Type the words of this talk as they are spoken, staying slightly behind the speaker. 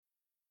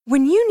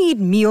When you need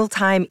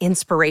mealtime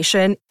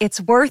inspiration,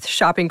 it's worth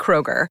shopping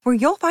Kroger, where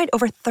you'll find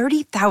over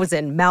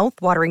 30,000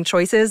 mouth-watering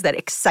choices that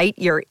excite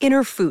your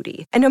inner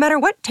foodie. And no matter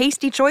what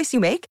tasty choice you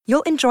make,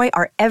 you'll enjoy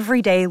our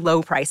everyday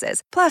low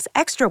prices, plus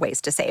extra ways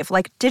to save,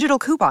 like digital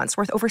coupons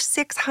worth over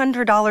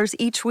 $600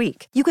 each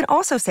week. You can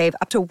also save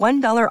up to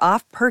 $1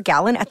 off per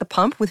gallon at the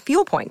pump with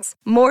fuel points.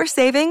 More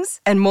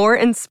savings and more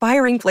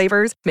inspiring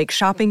flavors make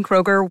shopping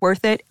Kroger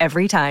worth it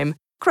every time.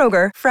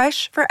 Kroger,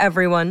 fresh for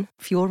everyone.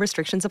 Fuel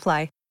restrictions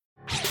apply.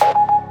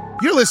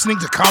 You're listening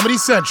to Comedy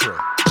Central.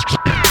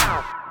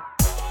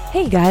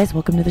 Hey guys,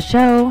 welcome to the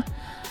show.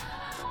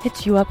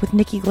 Hit you up with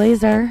Nikki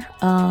Glaser.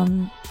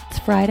 It's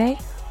Friday.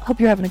 Hope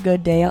you're having a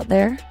good day out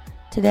there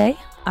today.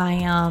 I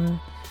am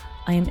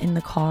in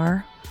the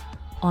car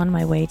on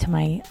my way to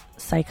my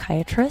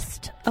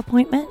psychiatrist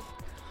appointment.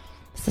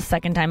 It's the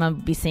second time I'll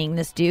be seeing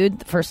this dude.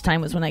 The first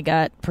time was when I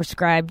got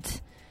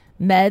prescribed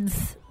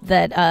meds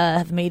that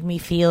have made me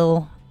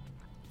feel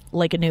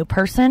like a new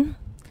person.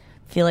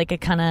 Feel like I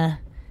kind of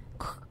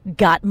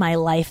got my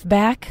life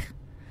back.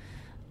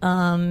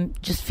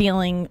 Just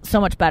feeling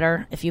so much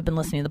better. If you've been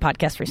listening to the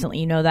podcast recently,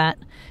 you know that.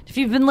 If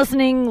you've been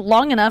listening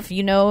long enough,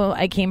 you know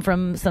I came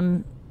from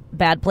some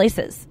bad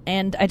places.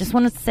 And I just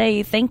want to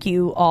say thank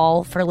you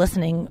all for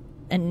listening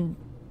and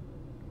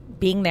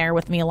being there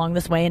with me along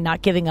this way and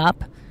not giving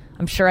up.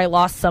 I'm sure I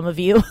lost some of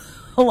you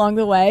along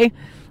the way.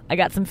 I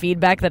got some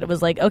feedback that it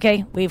was like,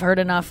 okay, we've heard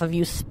enough of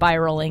you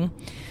spiraling.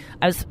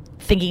 I was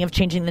thinking of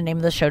changing the name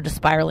of the show to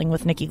Spiraling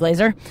with Nikki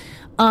Glaser,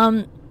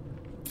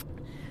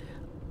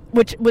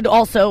 which would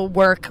also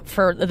work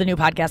for the new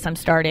podcast I'm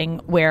starting,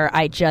 where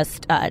I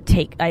just I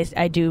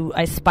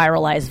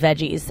spiralize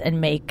veggies and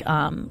make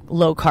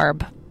low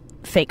carb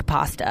fake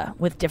pasta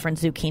with different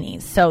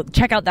zucchinis. So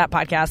check out that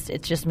podcast.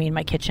 It's just me in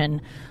my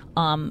kitchen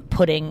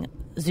putting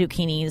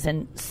zucchinis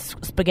and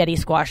spaghetti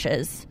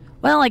squashes.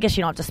 Well, I guess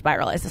you don't have to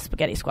spiralize the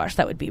spaghetti squash.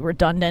 That would be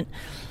redundant.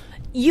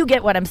 You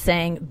get what I'm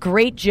saying.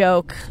 Great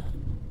joke.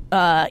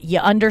 You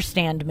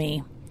understand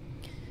me.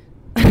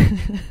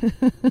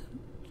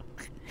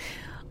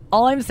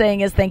 All I'm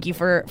saying is thank you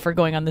for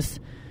going on this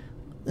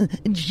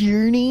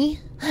journey.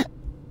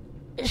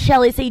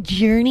 Shall I say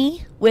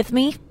journey with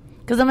me?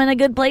 Because I'm in a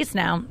good place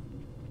now.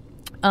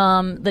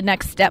 The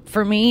next step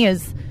for me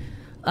is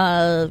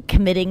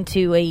committing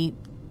to a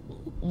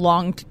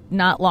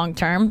not long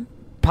term,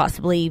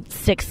 possibly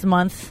 6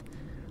 month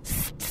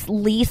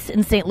lease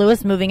in St.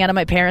 Louis, moving out of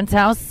my parents'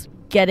 house,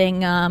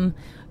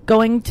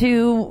 going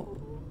to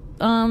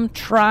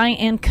try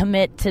and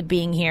commit to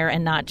being here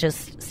and not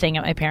just staying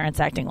at my parents'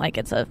 acting like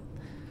it's a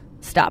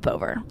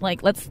stopover.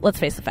 Like, let's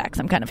face the facts.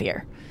 I'm kind of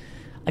here.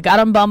 I got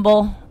on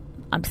Bumble.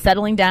 I'm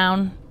settling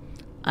down.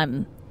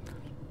 I'm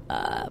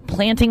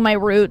planting my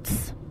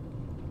roots.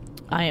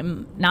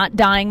 I'm not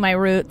dyeing my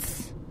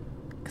roots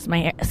because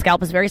my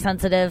scalp is very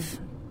sensitive.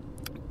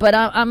 But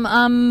I'm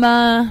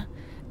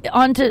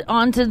on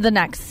to the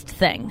next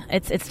thing.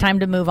 It's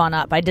time to move on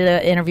up. I did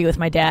an interview with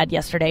my dad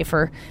yesterday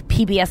for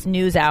PBS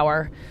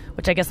NewsHour,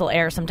 which I guess will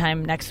air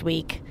sometime next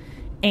week.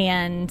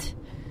 And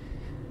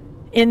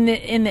in the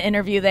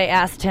interview, they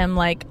asked him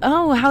like,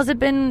 "Oh, how's it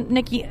been,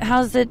 Nikki?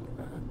 How's it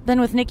been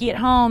with Nikki at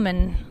home?"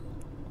 And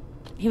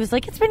he was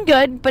like, "It's been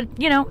good, but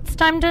it's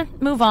time to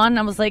move on."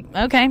 I was like,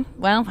 "Okay,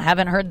 well,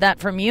 haven't heard that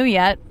from you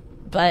yet,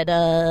 but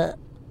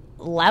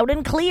loud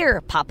and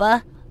clear,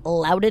 Papa,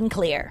 loud and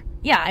clear."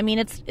 Yeah, I mean,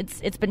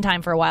 it's been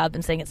time for a while. I've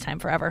been saying it's time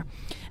forever.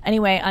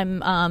 Anyway,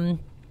 I'm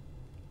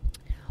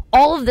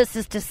all of this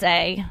is to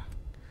say,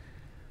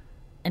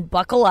 and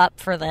buckle up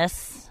for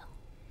this,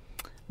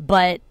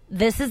 but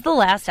this is the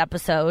last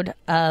episode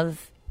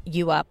of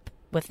You Up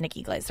with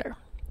Nikki Glaser.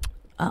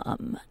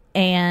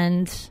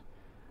 And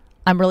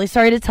I'm really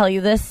sorry to tell you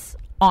this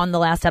on the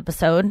last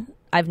episode.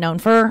 I've known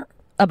for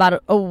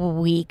about a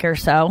week or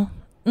so.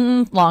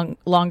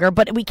 Longer,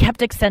 but we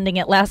kept extending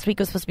it. Last week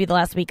was supposed to be the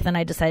last week, then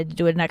I decided to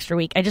do it an extra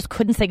week. I just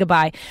couldn't say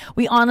goodbye.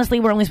 We honestly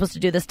were only supposed to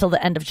do this till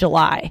the end of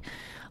July.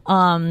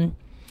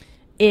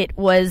 It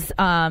was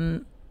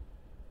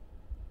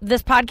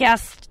this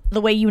podcast,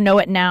 the way you know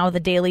it now, the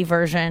daily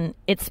version,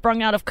 it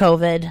sprung out of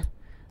COVID.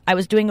 I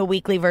was doing a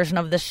weekly version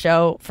of this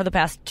show for the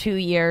past 2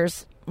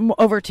 years,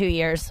 over 2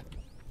 years.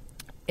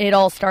 It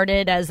all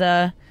started as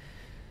a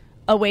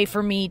way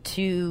for me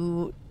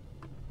to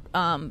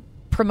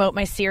promote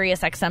my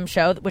Sirius XM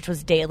show, which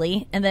was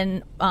daily. And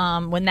then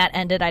when that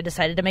ended, I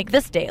decided to make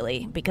this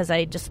daily because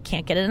I just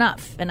can't get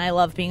enough. And I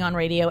love being on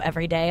radio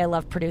every day. I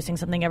love producing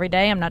something every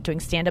day. I'm not doing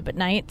stand-up at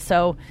night.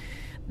 So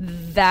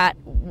that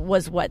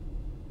was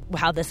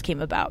how this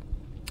came about.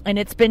 And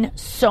it's been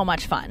so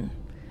much fun.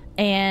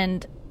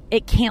 And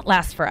it can't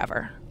last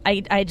forever.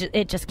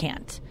 It just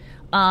can't.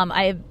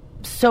 I'm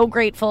so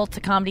grateful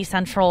to Comedy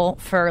Central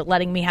for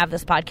letting me have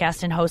this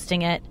podcast and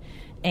hosting it.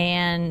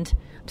 And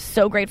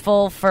so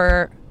grateful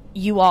for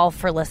you all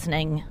for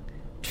listening.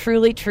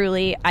 Truly,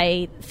 truly,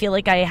 I feel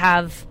like I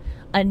have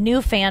a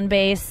new fan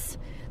base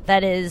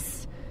that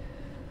is,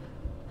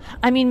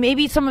 I mean,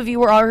 maybe some of you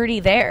were already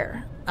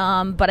there,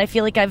 but I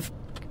feel like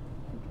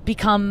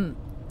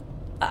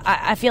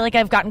I feel like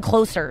I've gotten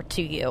closer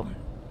to you.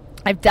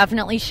 I've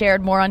definitely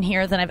shared more on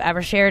here than I've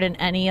ever shared in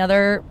any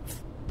other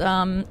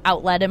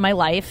outlet in my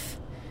life.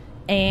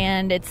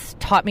 And it's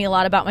taught me a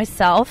lot about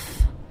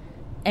myself.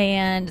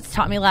 And it's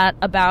taught me a lot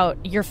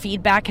about your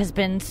feedback has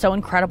been so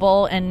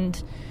incredible.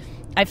 And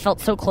I felt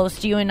so close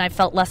to you, and I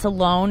felt less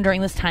alone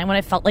during this time when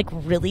I felt like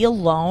really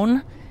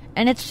alone.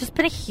 And it's just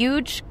been a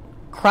huge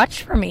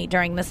crutch for me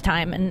during this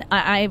time. And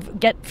I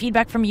get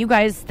feedback from you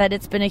guys that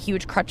it's been a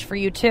huge crutch for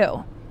you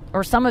too.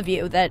 Or some of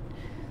you that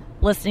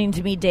listening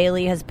to me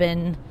daily has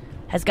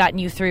gotten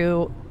you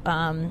through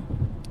the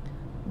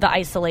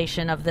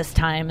isolation of this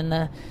time and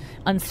the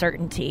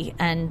uncertainty.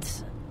 And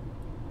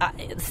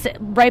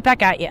right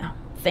back at you.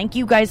 Thank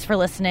you guys for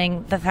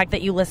listening. The fact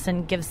that you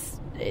listen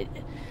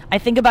I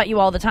think about you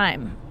all the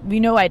time. You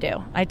know I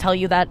do. I tell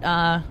you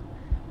that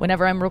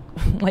whenever I'm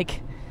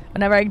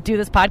whenever I do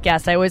this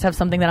podcast, I always have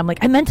something that I'm like,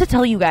 I meant to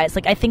tell you guys.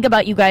 Like, I think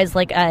about you guys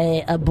like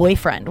a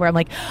boyfriend, where I'm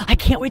like, I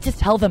can't wait to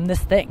tell them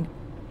this thing.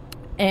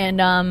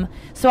 And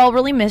so I'll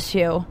really miss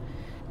you.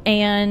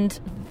 And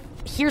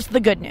here's the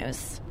good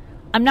news.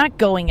 I'm not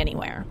going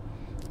anywhere.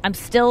 I'm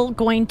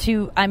going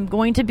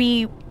to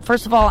be,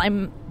 first of all,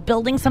 I'm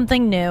building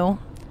something new.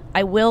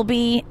 I will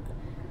be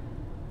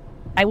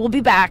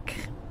back,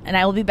 and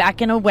I will be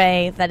back in a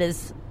way that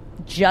is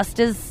just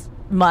as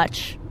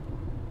much.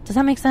 Does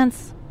that make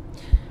sense?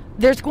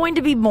 There's going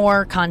to be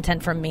more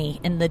content from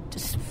me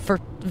for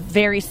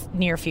very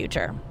near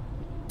future.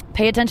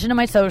 Pay attention to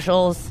my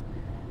socials.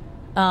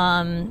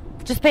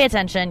 Just pay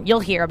attention.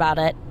 You'll hear about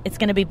it. It's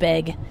going to be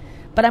big.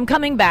 But I'm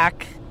coming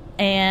back,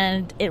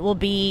 and it will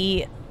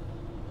be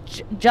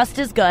just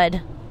as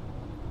good.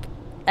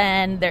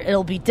 And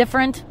it'll be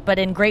different, but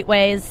in great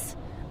ways.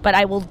 But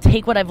I will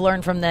take what I've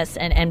learned from this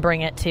and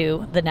bring it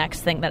to the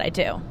next thing that I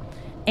do.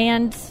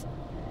 And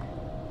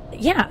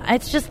yeah,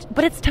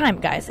 but it's time,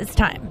 guys. It's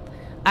time.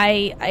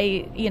 I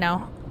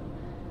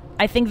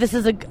think this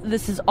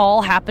is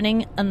all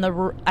happening, and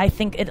I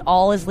think it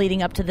all is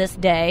leading up to this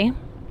day,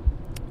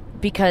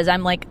 because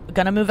I'm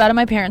gonna move out of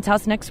my parents'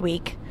 house next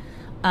week.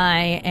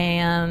 I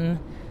am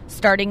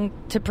starting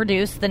to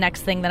produce the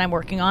next thing that I'm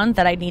working on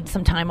that I need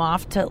some time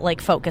off to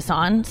focus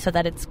on, so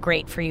that it's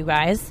great for you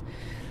guys.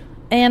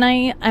 And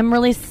I'm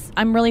really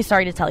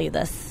sorry to tell you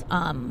this,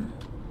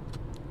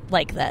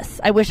 like this.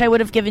 I wish I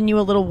would have given you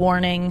a little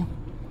warning,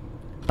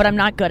 but I'm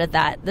not good at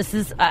that. This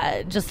is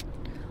just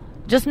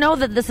know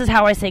that this is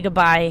how I say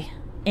goodbye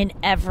in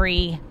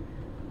every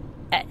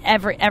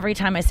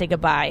time I say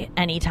goodbye.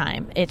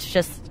 Anytime, it's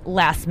just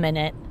last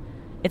minute.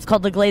 It's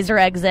called the Glaser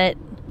exit.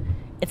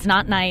 It's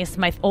not nice.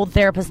 My old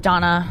therapist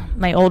Donna,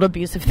 my old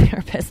abusive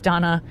therapist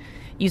Donna,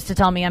 used to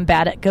tell me I'm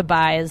bad at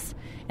goodbyes,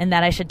 and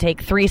that I should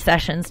take 3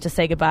 sessions to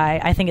say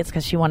goodbye. I think it's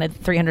because she wanted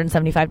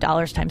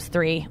 $375 times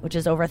 3, which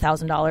is over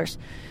 $1,000.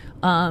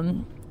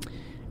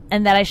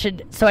 And that I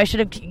should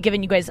have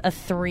given you guys a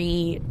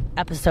 3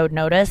 episode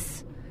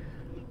notice.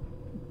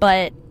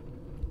 But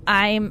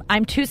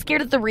I'm too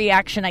scared of the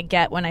reaction I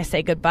get when I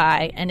say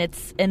goodbye, and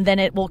then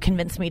it will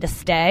convince me to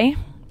stay,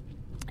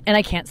 and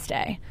I can't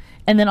stay.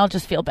 And then I'll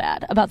just feel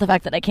bad about the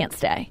fact that I can't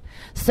stay.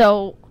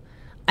 So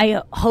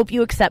I hope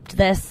you accept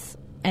this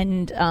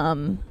and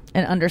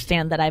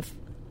understand that I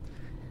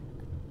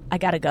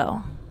gotta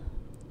go.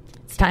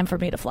 It's time for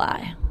me to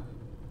fly.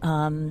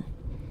 I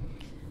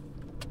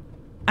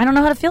don't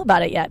know how to feel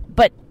about it yet,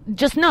 but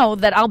just know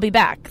that I'll be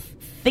back.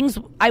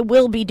 I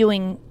will be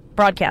doing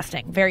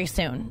broadcasting very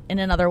soon in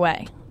another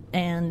way.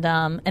 And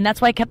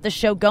that's why I kept the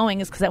show going,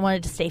 is because I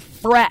wanted to stay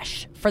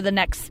fresh for the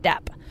next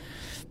step.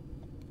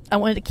 I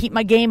wanted to keep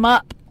my game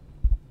up.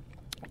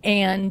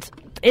 And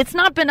it's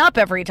not been up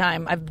every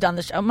time I've done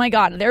this show. Oh my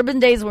God, there have been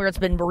days where it's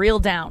been real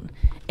down.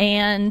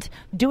 And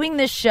doing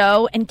this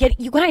show and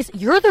you guys,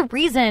 you're the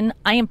reason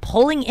I am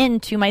pulling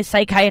into my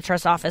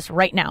psychiatrist's office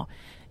right now.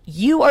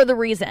 You are the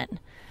reason.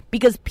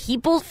 Because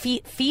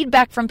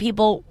feedback from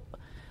people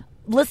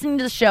listening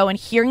to the show and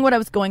hearing what I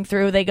was going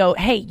through, they go,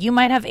 hey, you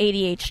might have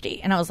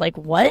ADHD. And I was like,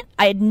 what?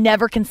 I had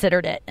never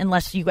considered it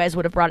unless you guys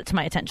would have brought it to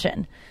my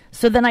attention.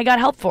 So then I got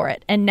help for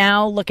it. And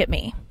now look at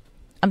me.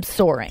 I'm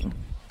soaring.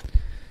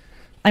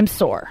 I'm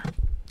sore,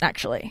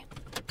 actually.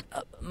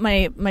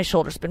 My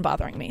shoulder's been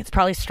bothering me. It's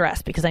probably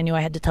stress because I knew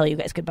I had to tell you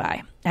guys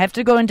goodbye. I have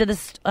to go into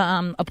this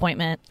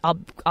appointment.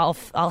 I'll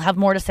have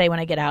more to say when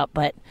I get out,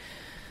 but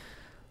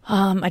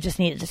I just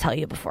needed to tell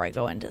you before I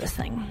go into this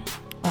thing.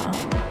 All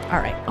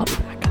right, I'll be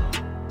back.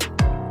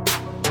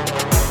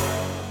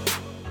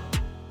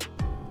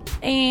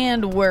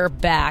 And we're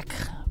back,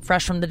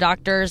 fresh from the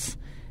doctors,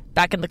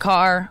 back in the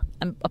car.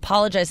 I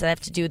apologize that I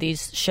have to do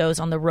these shows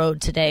on the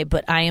road today,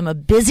 but I am a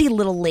busy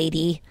little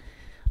lady,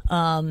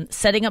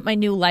 setting up my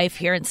new life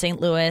here in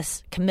St.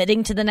 Louis,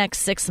 committing to the next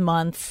 6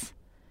 months.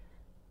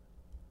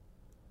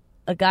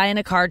 A guy in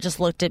a car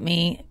just looked at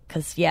me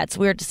because, yeah, it's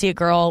weird to see a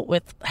girl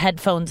with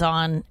headphones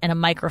on and a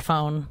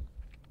microphone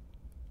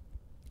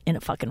in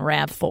a fucking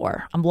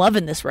RAV4. I'm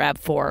loving this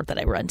RAV4 that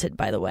I rented,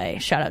 by the way.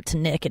 Shout out to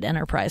Nick at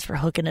Enterprise for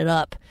hooking it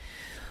up.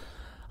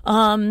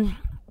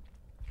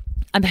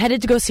 I'm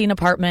headed to go see an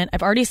apartment.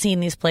 I've already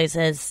seen these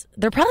places.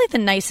 They're probably the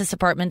nicest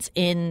apartments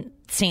in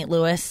St.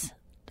 Louis.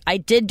 I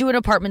did do an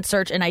apartment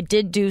search, and I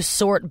did do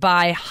sort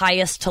by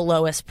highest to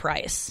lowest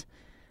price.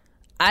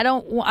 I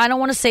don't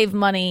want to save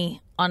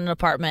money on an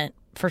apartment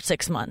for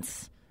 6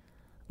 months.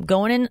 I'm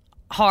going in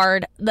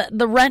hard.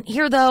 The rent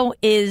here, though,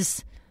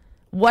 is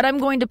what I'm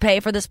going to pay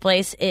for this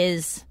place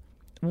is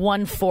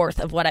 1/4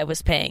 of what I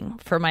was paying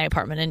for my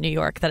apartment in New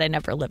York that I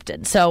never lived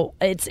in. So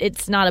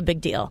it's not a big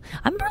deal.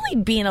 I'm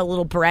really being a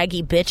little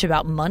braggy bitch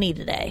about money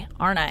today,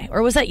 aren't I?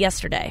 Or was that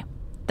yesterday?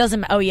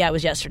 Oh yeah, it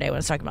was yesterday when I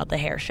was talking about the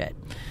hair shit.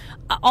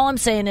 All I'm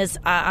saying is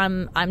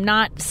I'm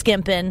not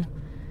skimping.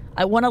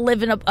 I want to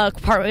live in a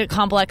apartment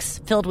complex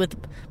filled with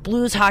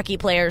Blues hockey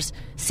players,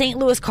 St.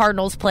 Louis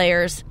Cardinals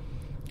players,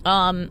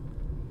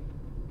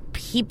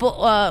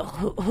 people.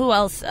 Who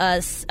else?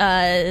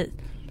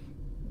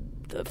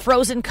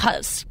 Frozen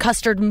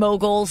custard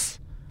moguls,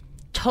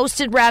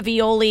 toasted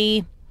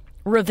ravioli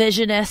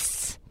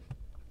revisionists.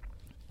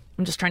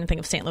 I'm just trying to think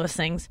of St. Louis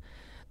things.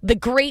 The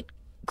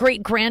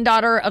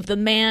great-great-granddaughter of the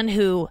man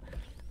who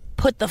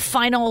put the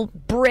final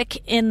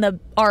brick in the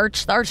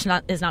arch. The arch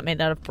is not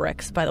made out of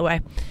bricks, by the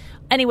way.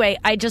 Anyway,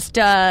 I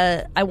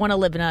want to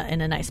live in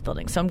a nice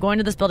building. So I'm going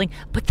to this building,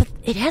 but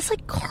it has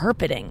like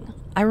carpeting.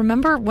 I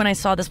remember when I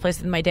saw this place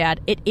with my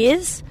dad. It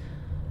is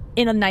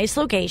in a nice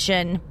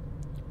location,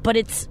 but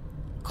it's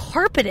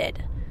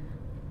carpeted.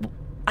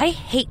 I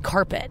hate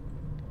carpet.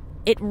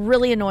 It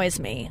really annoys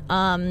me.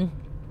 I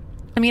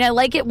mean, I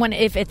like it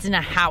if it's in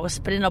a house,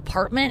 but in an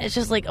apartment, it's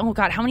just like, oh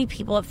God, how many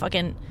people have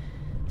fucking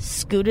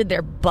scooted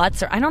their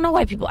butts? Or I don't know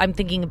why I'm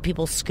thinking of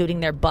people scooting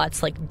their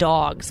butts like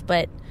dogs,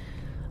 but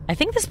I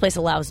think this place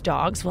allows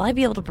dogs. Will I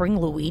be able to bring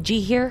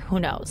Luigi here?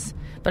 Who knows?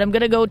 But I'm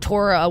going to go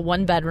tour a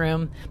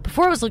 1-bedroom.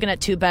 Before I was looking at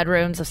 2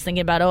 bedrooms. I was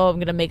thinking about, I'm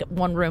going to make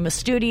one room a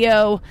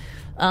studio.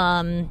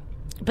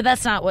 But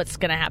that's not what's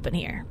going to happen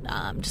here.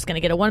 I'm just going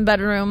to get a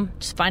 1-bedroom,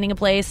 just finding a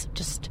place.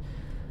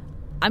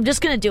 I'm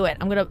just going to do it.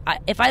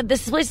 If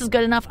this place is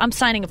good enough, I'm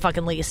signing a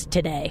fucking lease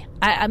today.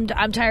 I'm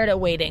tired of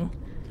waiting.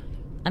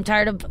 I'm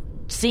tired of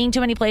seeing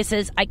too many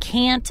places. I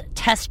can't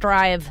test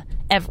drive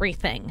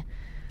everything.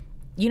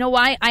 You know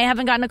why I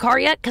haven't gotten a car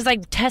yet? Because I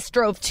test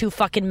drove too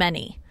fucking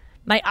many.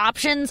 My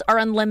options are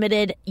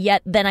unlimited,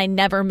 yet then I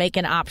never make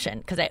an option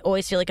because I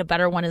always feel like a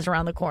better one is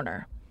around the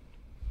corner.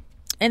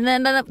 And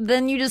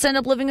then you just end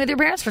up living with your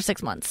parents for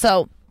 6 months.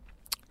 So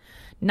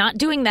not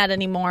doing that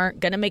anymore.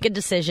 Going to make a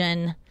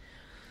decision.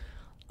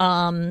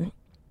 And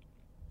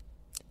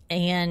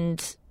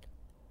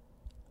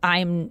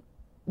I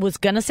was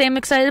going to say I'm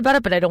excited about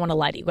it, but I don't want to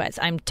lie to you guys.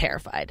 I'm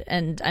terrified.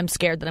 And I'm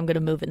scared that I'm going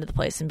to move into the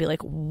place and be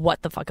like,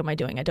 what the fuck am I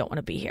doing? I don't want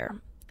to be here.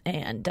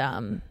 And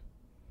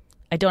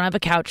I don't have a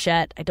couch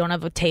yet. I don't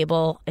have a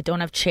table. I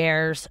don't have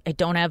chairs. I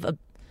have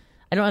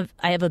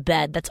a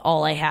bed. That's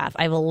all I have.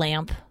 I have a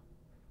lamp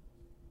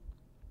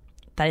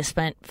that I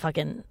spent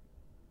fucking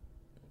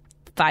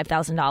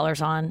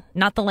 $5,000 on.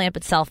 Not the lamp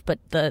itself, but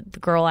the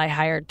girl I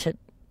hired to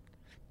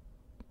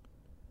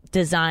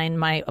design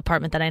my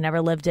apartment that I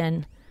never lived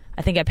in.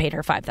 I think I paid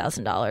her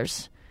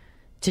 $5,000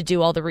 to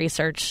do all the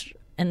research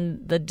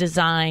and the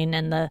design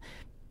and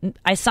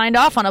I signed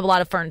off on a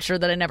lot of furniture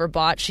that I never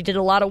bought. She did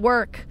a lot of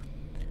work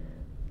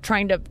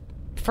trying to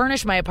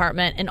furnish my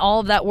apartment, and all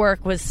of that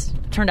work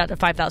turned out to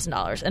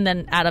 $5,000. And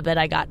then out of it,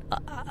 I got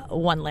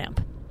one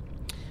lamp.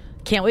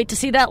 Can't wait to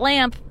see that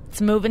lamp.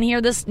 It's moving here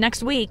this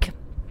next week.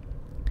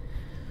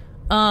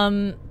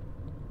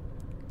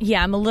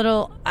 Yeah, I'm a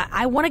little...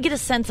 I want to get a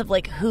sense of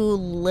like who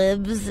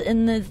lives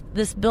in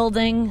this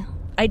building.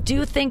 I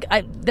do think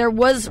there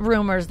was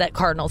rumors that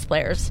Cardinals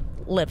players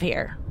live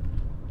here.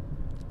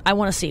 I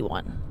want to see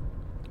one.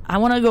 I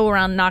want to go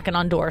around knocking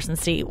on doors and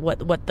see what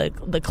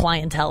the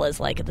clientele is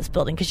like at this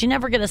building, because you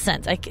never get a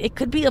sense. It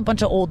could be a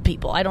bunch of old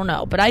people. I don't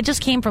know. But I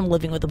just came from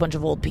living with a bunch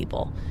of old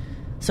people.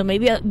 So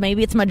maybe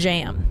it's my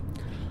jam.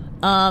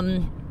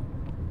 I'm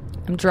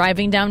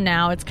driving down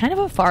now. It's kind of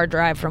a far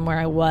drive from where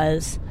I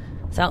was.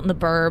 It's out in the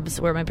burbs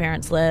where my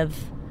parents live.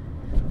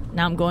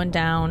 Now I'm going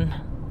down.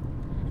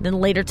 And then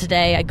later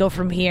today, I go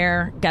from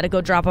here. Got to go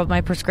drop off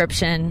my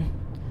prescription,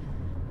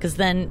 because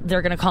then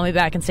they're going to call me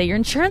back and say, your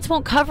insurance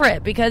won't cover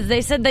it because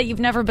they said that you've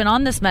never been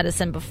on this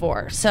medicine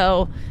before.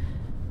 So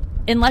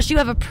unless you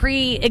have a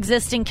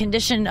pre-existing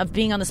condition of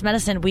being on this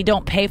medicine, we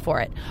don't pay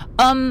for it.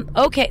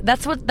 Okay,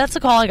 that's the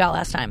call I got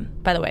last time,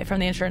 by the way, from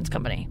the insurance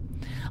company.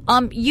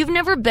 You've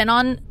never been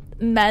on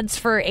meds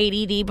for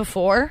ADD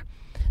before,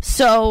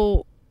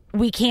 so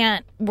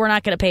we're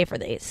not going to pay for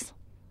these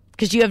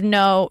because you have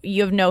no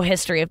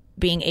history of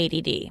being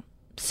ADD,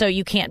 so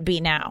you can't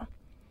be now.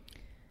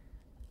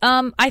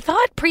 I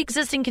thought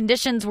pre-existing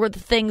conditions were the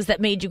things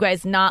that made you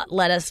guys not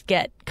let us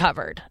get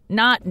covered,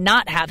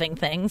 not having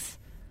things.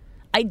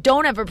 I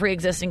don't have a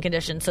pre-existing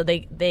condition, so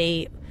then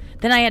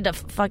I had to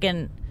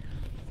fucking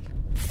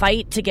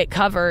fight to get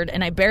covered,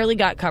 and I barely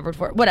got covered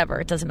for it. Whatever,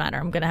 it doesn't matter.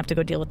 I'm going to have to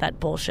go deal with that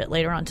bullshit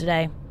later on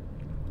today.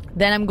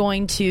 Then I'm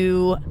going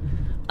to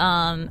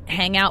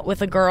hang out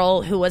with a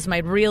girl who was my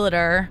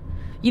realtor.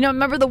 You know,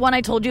 remember the one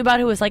I told you about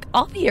who was like,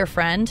 I'll be your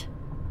friend?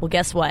 Well,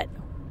 guess what?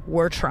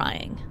 We're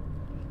trying.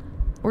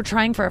 We're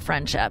trying for a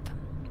friendship.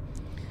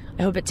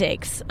 I hope it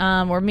takes.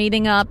 We're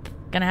meeting up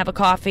Gonna have a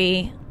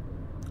coffee.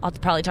 I'll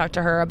probably talk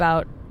to her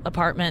about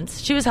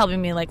apartments. She was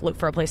helping me like look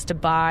for a place to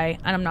buy,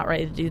 and I'm not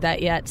ready to do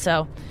that yet.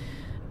 So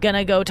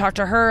gonna go talk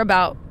to her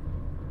about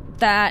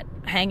that,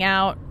 hang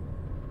out,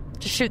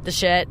 just shoot the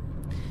shit.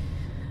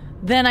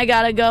 Then I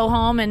gotta go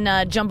home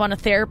and jump on a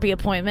therapy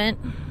appointment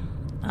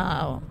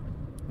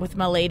with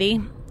my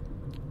lady,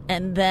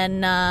 and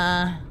then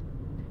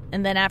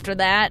after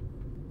that,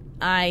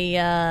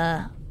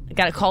 I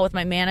got a call with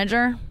my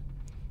manager.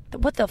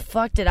 What the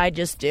fuck did I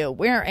just do?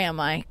 Where am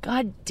I?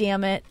 God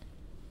damn it,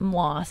 I'm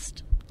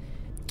lost.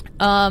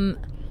 And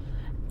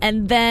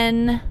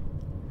then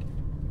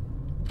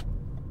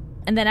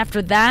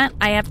after that,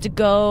 I have to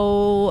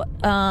go.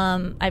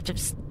 I have to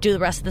do the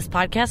rest of this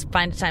podcast.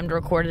 Find a time to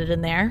record it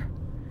in there.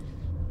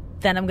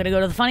 Then I'm going to go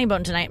to the Funny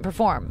Bone tonight and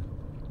perform.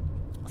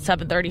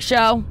 7:30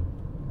 show.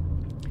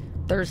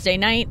 Thursday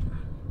night.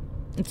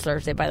 It's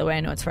Thursday, by the way.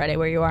 I know it's Friday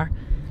where you are.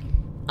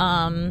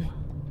 And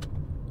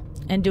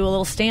do a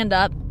little stand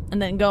up,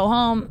 and then go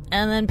home,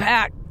 and then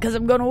pack because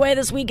I'm going away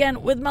this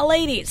weekend with my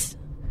ladies.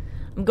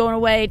 I'm going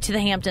away to the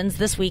Hamptons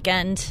this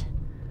weekend.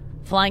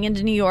 Flying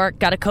into New York.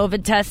 Got a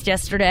COVID test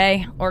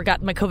yesterday, or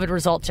got my COVID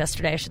results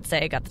yesterday, I should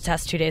say. I got the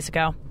test 2 days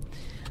ago.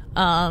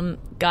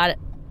 Got it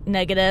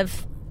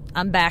negative.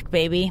 I'm back,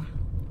 baby.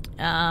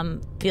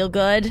 Feel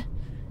good.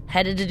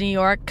 Headed to New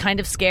York. Kind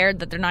of scared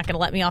that they're not going to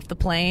let me off the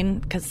plane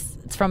because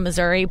it's from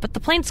Missouri. But the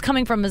plane's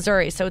coming from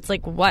Missouri, so it's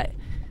like, what?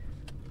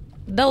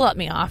 They'll let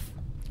me off.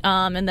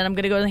 And then I'm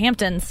going to go to the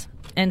Hamptons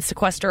and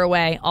sequester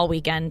away all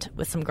weekend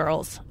with some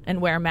girls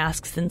and wear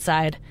masks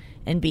inside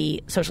and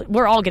be socially.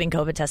 We're all getting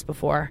COVID tests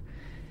before.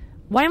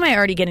 Why am I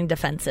already getting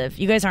defensive?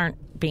 You guys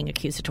aren't being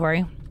accusatory.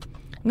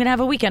 I'm going to have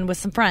a weekend with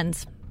some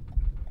friends.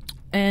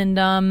 And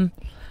I'm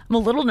a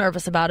little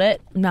nervous about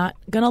it. I'm not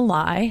going to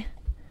lie.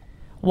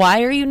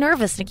 Why are you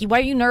nervous, Nikki? Why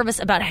are you nervous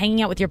about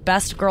hanging out with your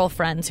best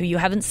girlfriends who you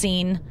haven't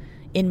seen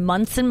in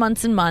months and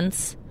months and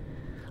months?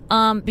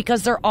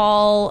 Because they're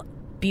all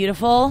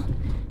beautiful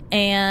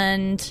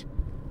and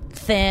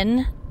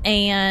thin,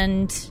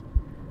 and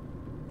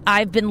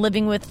I've been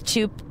living with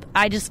two.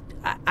 I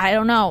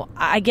don't know.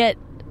 I get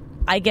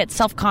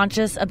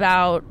self-conscious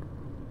about,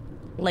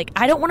 like,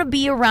 I don't want to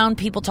be around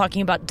people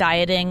talking about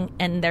dieting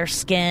and their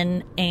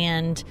skin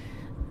and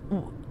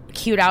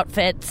cute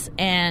outfits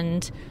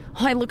and,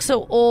 oh, I look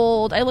so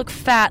old, I look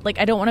fat. Like,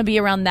 I don't want to be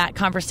around that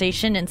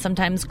conversation, and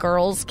sometimes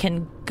girls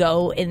can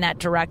go in that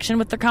direction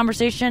with their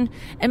conversation.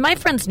 And my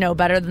friends know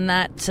better than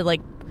that to,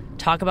 like,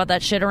 talk about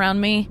that shit around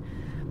me.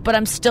 But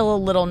I'm still a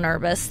little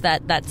nervous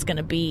that that's going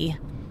to be,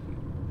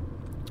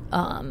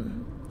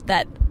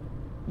 that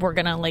we're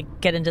going to,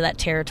 like, get into that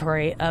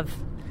territory of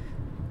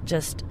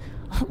just,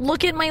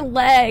 look at my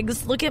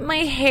legs, look at my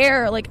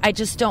hair. Like, I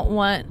just don't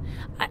want,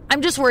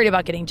 I'm just worried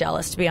about getting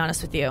jealous, to be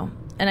honest with you.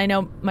 And I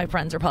know my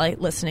friends are probably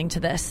listening to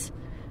this,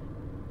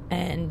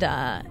 and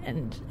I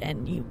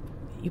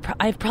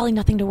have probably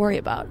nothing to worry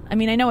about. I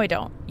mean, I know I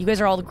don't. You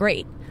guys are all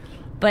great,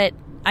 but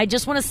I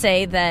just want to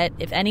say that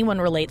if anyone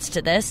relates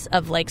to this,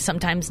 of, like,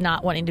 sometimes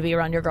not wanting to be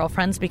around your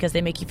girlfriends because they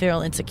make you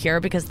feel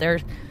insecure because their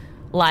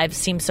lives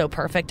seem so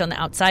perfect on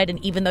the outside,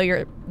 and even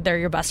though they're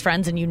your best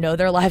friends and you know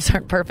their lives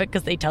aren't perfect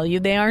because they tell you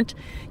they aren't,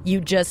 you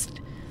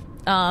just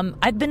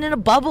I've been in a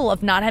bubble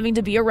of not having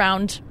to be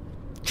around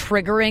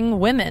triggering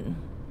women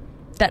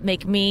that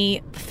make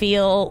me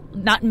feel,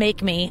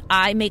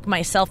 I make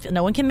myself feel.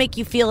 No one can make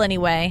you feel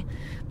anyway,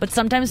 but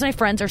sometimes my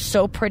friends are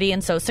so pretty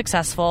and so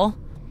successful,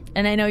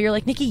 and I know you're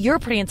like, Nikki, you're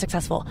pretty and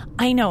successful.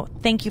 I know,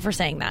 thank you for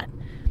saying that.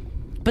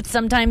 But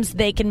sometimes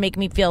they can make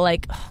me feel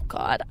like, oh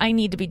God, I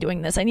need to be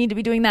doing this, I need to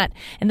be doing that.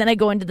 And then I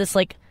go into this,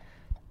 like,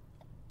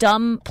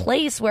 dumb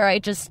place where I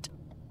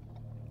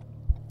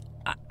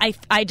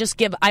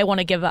want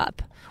to give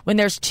up. When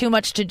there's too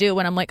much to do,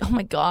 when I'm like, oh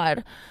my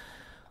God,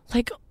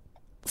 like,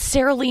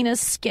 Sarah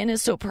Lena's skin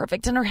is so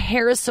perfect, and her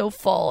hair is so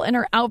full, and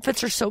her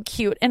outfits are so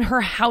cute, and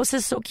her house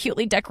is so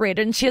cutely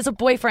decorated, and she has a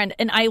boyfriend,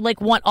 and I, like,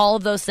 want all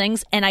of those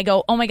things, and I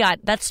go, oh my God,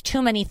 that's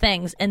too many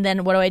things. And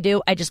then what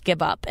do? I just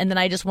give up, and then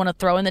I just want to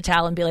throw in the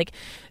towel and be like,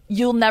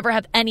 you'll never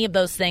have any of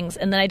those things,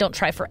 and then I don't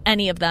try for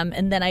any of them,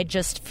 and then I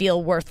just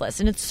feel worthless.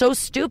 And it's so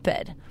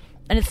stupid,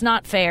 and it's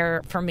not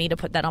fair for me to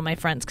put that on my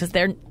friends, because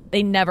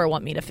they never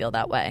want me to feel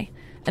that way,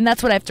 and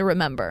that's what I have to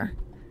remember.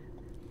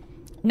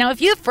 Now,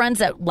 if you have friends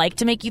that like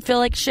to make you feel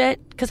like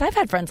shit, because I've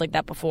had friends like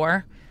that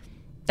before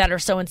that are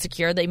so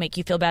insecure they make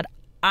you feel bad.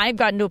 I've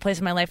gotten to a place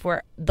in my life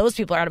where those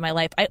people are out of my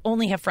life. I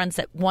only have friends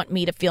that want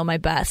me to feel my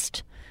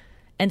best.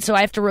 And so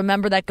I have to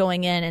remember that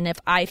going in. And if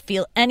I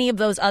feel any of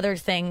those other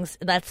things,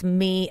 that's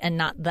me and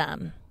not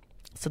them.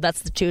 So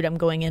that's the attitude I'm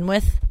going in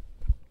with.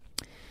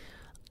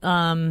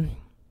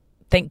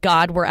 Thank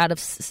God we're out of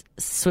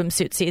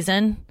swimsuit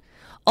season.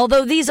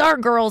 Although these are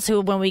girls who,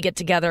 when we get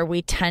together,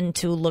 we tend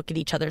to look at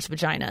each other's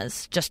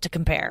vaginas just to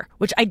compare,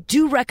 which I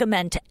do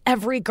recommend to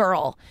every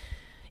girl.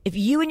 If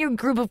you and your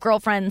group of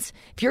girlfriends,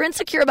 if you're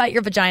insecure about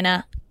your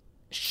vagina,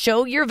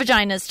 show your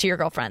vaginas to your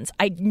girlfriends.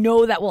 I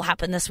know that will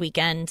happen this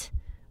weekend.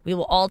 We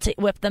will all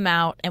whip them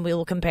out and we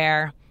will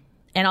compare.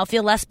 and I'll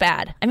feel less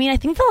bad. I mean, I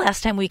think the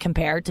last time we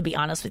compared, to be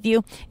honest with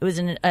you, it was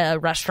in a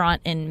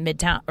restaurant in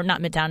Midtown, or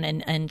not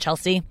Midtown, in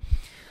Chelsea.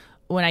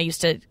 When I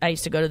used to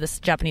go to this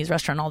Japanese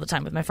restaurant all the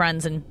time with my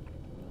friends, and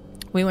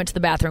we went to the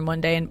bathroom one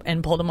day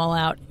and pulled them all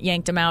out,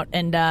 yanked them out,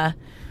 and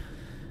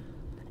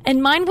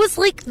mine was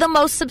like the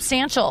most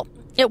substantial.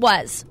 It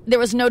was. There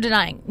was no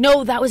denying.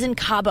 No, that was in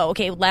Cabo.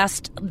 Okay,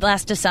 last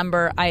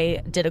December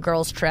I did a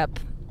girls' trip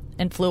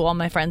and flew all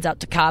my friends out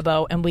to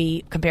Cabo, and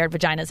we compared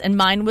vaginas, and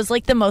mine was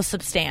like the most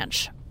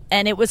substantial.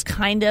 And it was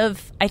kind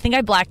of, I think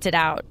I blacked it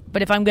out.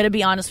 But if I'm going to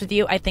be honest with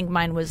you, I think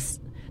mine was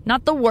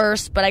not the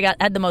worst, but I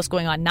had the most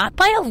going on. Not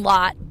by a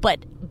lot,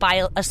 but by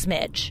a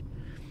smidge.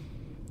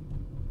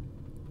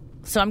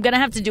 So I'm going to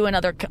have to do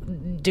another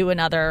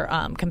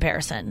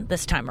comparison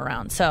this time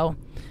around. So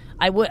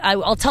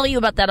I'll tell you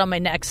about that on my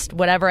next,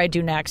 whatever I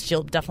do next.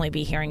 You'll definitely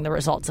be hearing the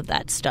results of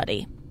that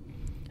study.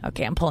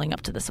 Okay, I'm pulling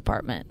up to this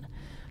apartment.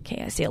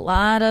 Okay, I see a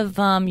lot of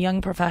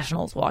young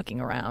professionals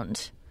walking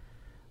around.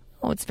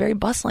 Oh, it's very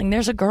bustling.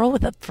 There's a girl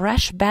with a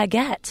fresh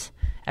baguette.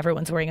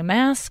 Everyone's wearing a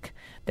mask.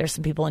 There's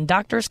some people in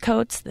doctor's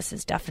coats. This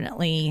is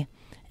definitely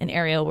an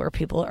area where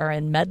people are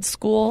in med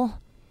school.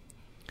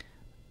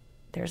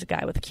 There's a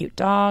guy with a cute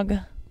dog.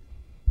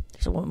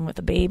 There's a woman with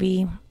a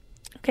baby.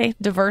 Okay,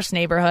 diverse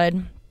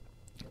neighborhood.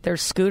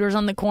 There's scooters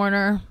on the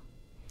corner.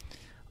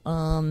 I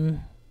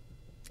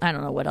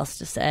don't know what else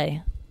to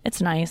say.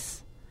 It's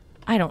nice.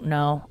 I don't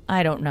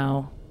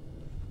know.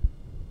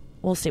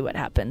 We'll see what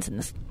happens in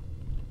this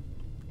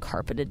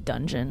carpeted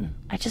dungeon.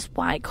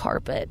 Why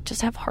carpet?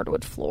 Just have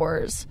hardwood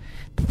floors.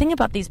 The thing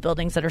about these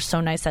buildings that are so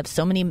nice, have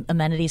so many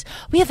amenities.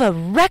 We have a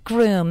rec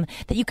room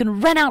that you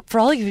can rent out for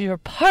all of your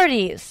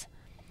parties.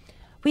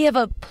 We have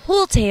a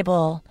pool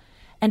table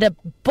and a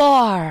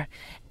bar,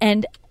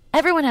 and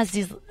everyone has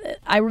these.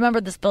 I remember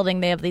this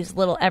building, they have these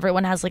little,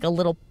 everyone has like a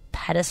little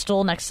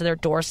pedestal next to their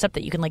doorstep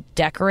that you can like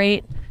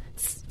decorate.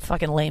 It's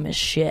fucking lame as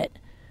shit.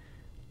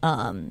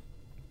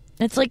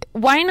 It's like,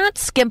 why not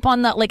skimp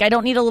on the, like, I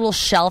don't need a little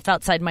shelf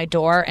outside my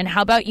door, and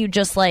how about you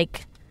just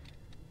like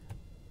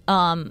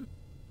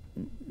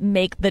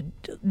make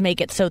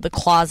it so the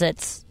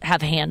closets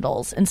have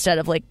handles instead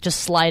of like just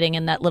sliding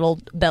in that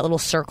little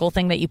circle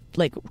thing that you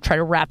like try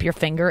to wrap your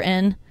finger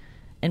in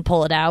and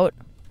pull it out.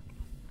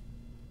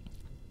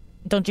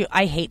 Don't you?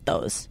 I hate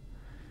those.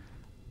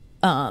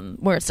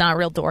 Where it's not a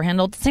real door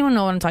handle. Does anyone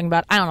know what I'm talking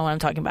about? I don't know what I'm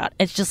talking about.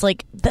 It's just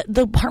like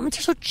the apartments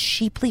are so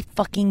cheaply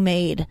fucking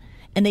made,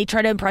 and they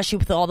try to impress you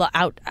with all the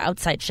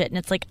outside shit, and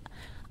it's like,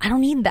 I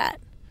don't need that.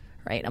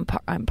 Right?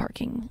 I'm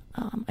parking.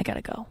 I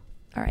gotta go.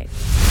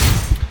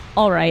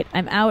 All right.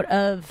 I'm out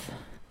of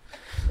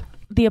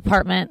the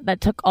apartment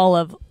that took all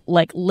of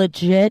like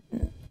legit.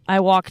 I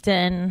walked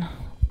in.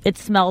 It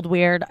smelled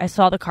weird. I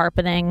saw the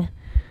carpeting.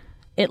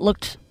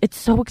 It's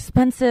so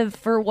expensive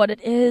for what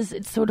it is.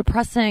 It's so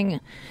depressing.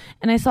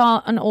 And I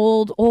saw an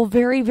old,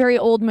 very, very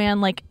old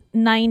man, like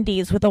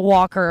 90s with a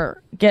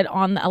walker, get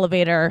on the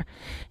elevator.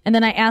 And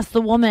then I asked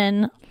the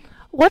woman,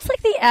 what's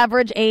like the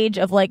average age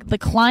of like the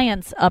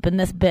clients up in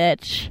this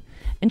bitch?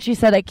 And she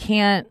said, I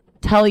can't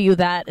tell you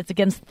that. It's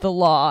against the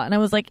law. And I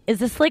was like, is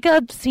this like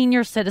a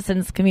senior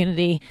citizens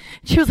community?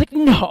 She was like,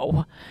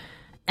 no.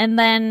 And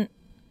then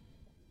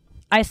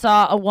I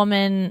saw a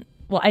woman.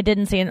 Well, I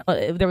didn't see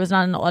there was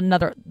not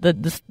another.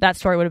 That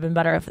story would have been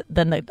better if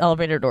then the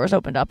elevator doors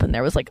opened up and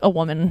there was like a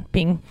woman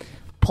being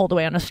pulled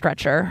away on a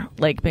stretcher,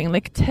 like being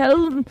like,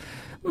 "Tell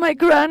my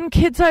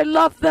grandkids I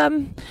love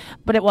them,"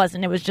 but it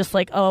wasn't. It was just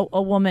like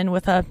a woman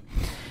with a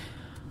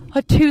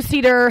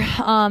two-seater.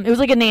 It was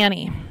like a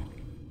nanny,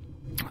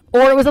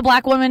 or it was a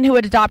black woman who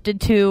had adopted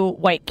two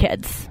white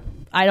kids.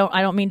 I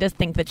don't mean to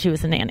think that she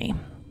was a nanny.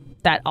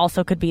 That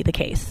also could be the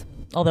case,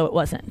 although it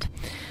wasn't.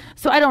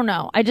 So I don't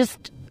know.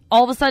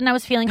 All of a sudden, I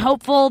was feeling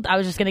hopeful. I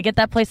was just going to get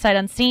that place sight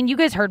unseen. You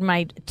guys heard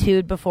my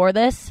tude before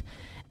this.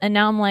 And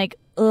now I'm like,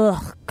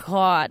 ugh,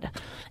 God.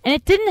 And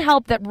it didn't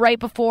help that right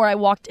before I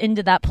walked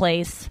into that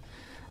place,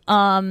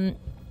 I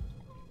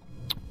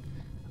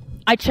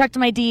checked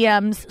my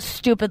DMs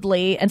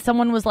stupidly. And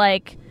someone was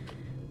like,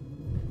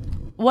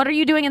 what are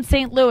you doing in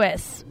St.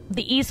 Louis?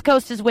 The East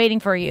Coast is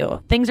waiting for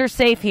you. Things are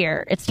safe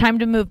here. It's time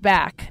to move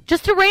back.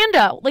 Just a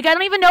rando. Like, I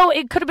don't even know.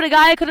 It could have been a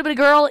guy. It could have been a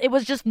girl. It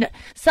was just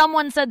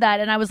someone said that.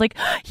 And I was like,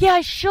 yeah,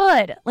 I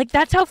should. Like,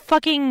 that's how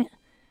fucking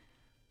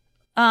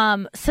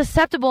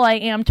susceptible I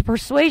am to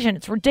persuasion.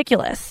 It's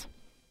ridiculous.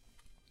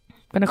 I'm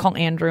going to call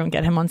Andrew and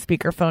get him on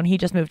speakerphone. He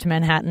just moved to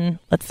Manhattan.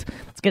 Let's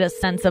get a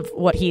sense of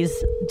what he's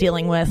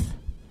dealing with.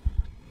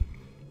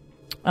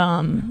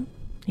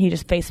 He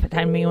just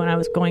FaceTimed me when I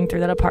was going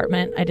through that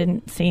apartment. I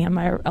didn't see him,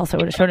 or else I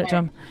would have showed it to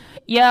him.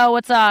 Yo,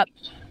 what's up?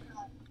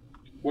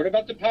 What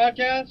about the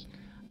podcast?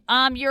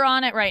 You're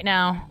on it right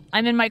now.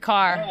 I'm in my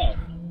car. Oh.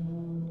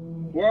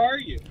 Where are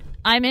you?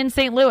 I'm in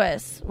St.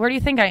 Louis. Where do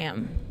you think I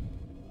am?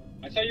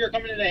 I thought you were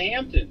coming to the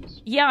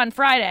Hamptons. Yeah, on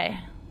Friday.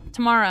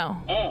 Tomorrow.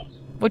 Oh.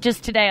 Which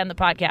is today on the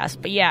podcast,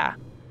 but yeah.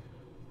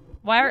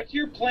 What's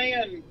your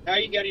plan? How are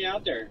you getting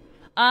out there?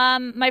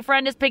 My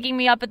friend is picking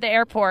me up at the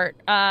airport.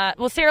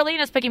 Sarah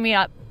Lena's picking me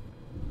up.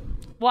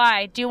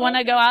 Why? Do you want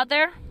to go out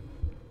there?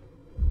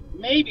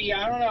 Maybe,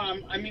 I don't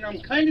know.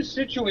 I'm kind of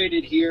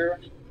situated here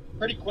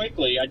pretty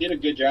quickly. I did a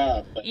good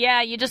job.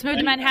 Yeah, you just moved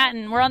to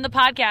Manhattan. We're on the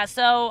podcast,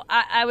 so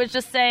I was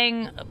just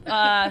saying.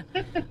 I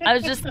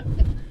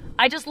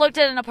just looked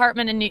at an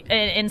apartment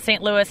in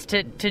St. Louis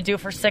to do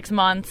for 6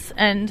 months,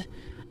 and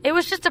it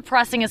was just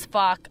depressing as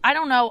fuck. I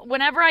don't know.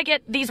 Whenever I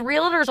get these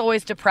realtors,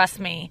 always depress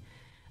me.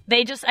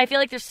 I feel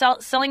like they're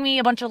selling me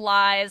a bunch of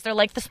lies. They're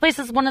like, this place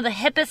is one of the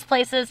hippest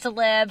places to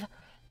live.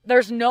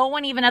 There's no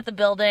one even at the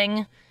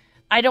building.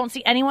 I don't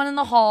see anyone in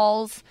the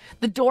halls.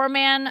 The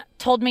doorman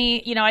told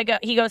me,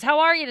 he goes, how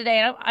are you today?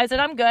 And I said,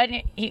 I'm good.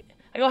 And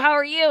I go, how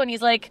are you? And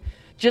he's like,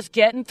 just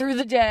getting through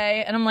the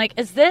day. And I'm like,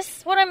 is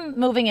this what I'm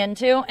moving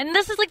into? And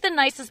this is like the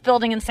nicest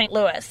building in St.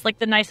 Louis. Like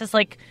the nicest,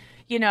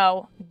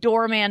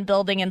 doorman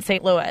building in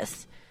St.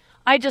 Louis.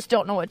 I just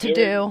don't know what to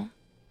do.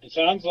 It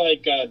sounds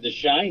like The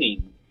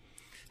Shining.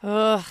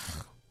 Ugh.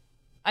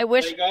 I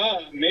wish.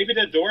 Maybe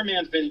the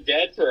doorman's been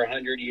dead for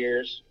 100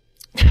 years.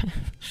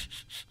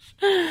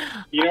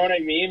 You know what I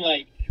mean?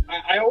 Like,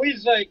 I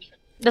always like...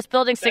 This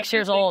building's 6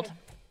 years old.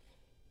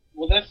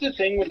 Well, that's the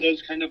thing with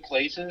those kind of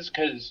places,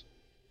 because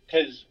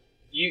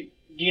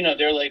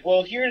they're like,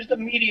 well, here's the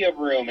media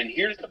room, and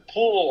here's the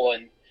pool,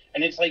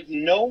 and it's like,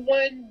 no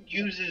one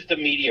uses the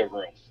media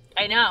room.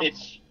 I know.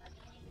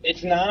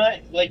 It's not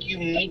like you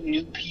meet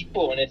new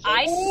people, and it's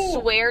like, I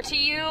swear to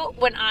you,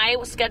 when I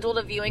was scheduled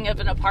a viewing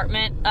of an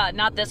apartment,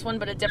 not this one,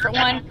 but a different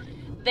one,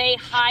 they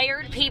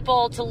hired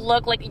people to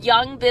look like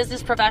young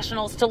business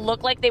professionals to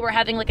look like they were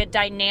having like a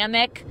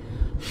dynamic,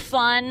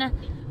 fun,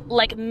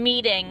 like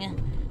meeting,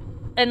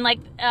 and like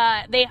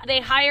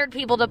they hired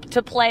people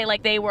to play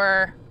like they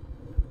were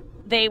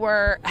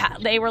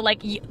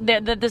like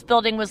this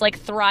building was like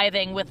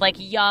thriving with like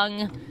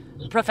young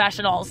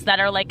professionals that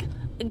are like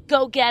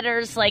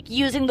go-getters, like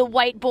using the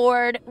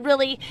whiteboard,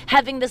 really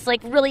having this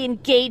like really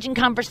engaging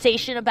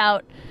conversation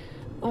about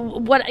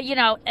what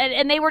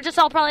and they were just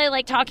all probably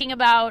like talking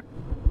about,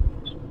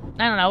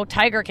 I don't know,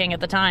 Tiger King at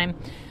the time.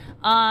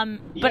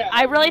 But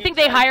I really think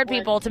they hired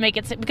people to make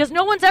it, because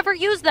no one's ever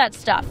used that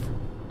stuff.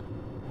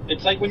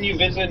 It's like when you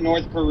visit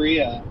North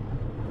Korea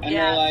and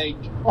they're like,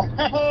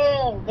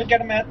 oh, look at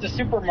them at the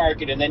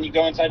supermarket, and then you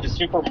go inside the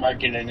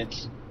supermarket and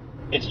it's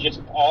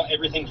just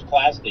everything's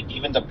plastic,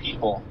 even the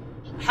people.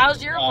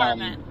 How's your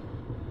apartment?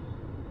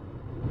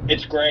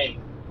 It's great.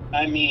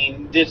 I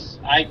mean,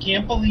 I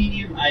can't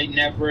believe I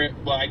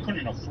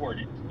couldn't afford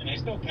it, and I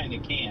still kind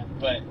of can't,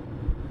 but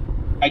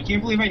I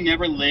can't believe I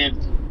never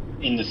lived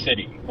in the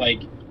city.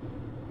 Like,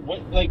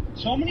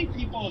 so many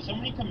people, so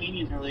many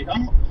comedians are like,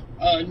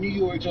 New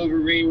York's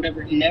overrated,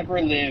 whatever. Never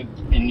lived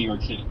in New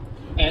York City.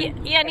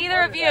 And yeah,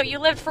 neither of you. You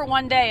lived for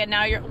one day, and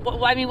now you're...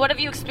 I mean, what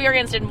have you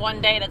experienced in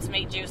one day that's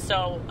made you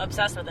so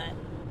obsessed with it?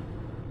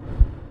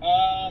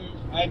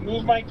 I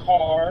moved my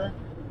car,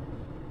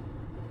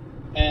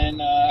 and,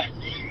 I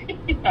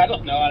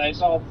don't know, and I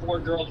saw 4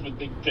 girls with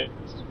big tits.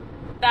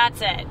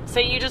 That's it. So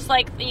you just,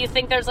 you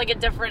think there's, a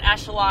different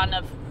echelon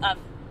of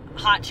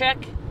hot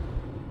chick?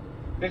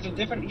 There's a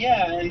different...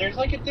 Yeah, and there's,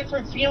 a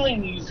different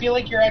feeling. You feel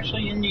like you're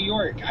actually in New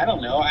York. I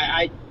don't know.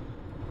 I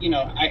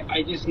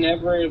just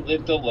never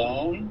lived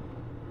alone,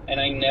 and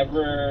I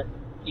never...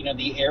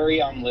 the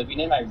area I'm living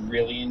in, I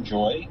really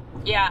enjoy.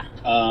 Yeah.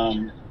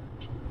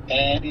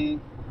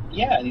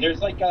 And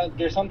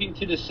there's something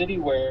to the city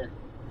where,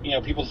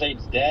 people say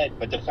it's dead,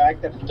 but the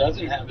fact that it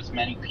doesn't have as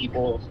many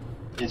people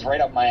is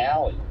right up my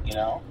alley,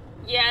 Yeah,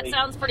 it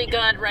sounds pretty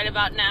good right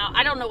about now.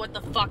 I don't know what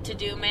the fuck to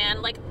do,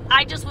 man.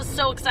 I just was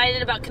so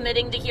excited about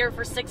committing to here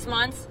for 6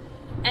 months,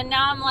 and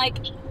now I'm like,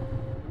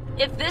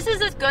 if this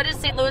is as good as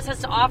St. Louis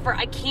has to offer,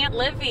 I can't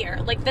live here.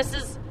 Where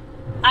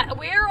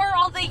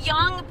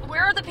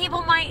are the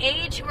people my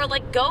age who are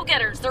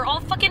go-getters? They're all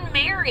fucking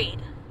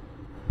married.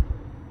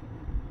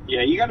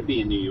 Yeah, you gotta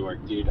be in New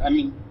York, dude. I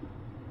mean,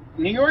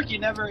 New York, you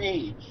never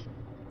age.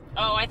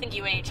 Oh, I think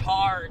you age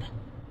hard.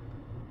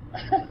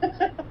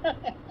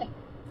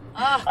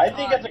 I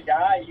think as a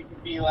guy, you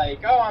could be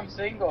like, oh, I'm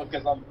single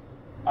because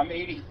I'm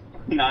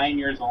 89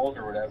 years old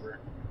or whatever.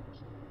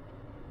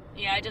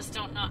 Yeah, I just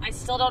don't know. I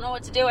still don't know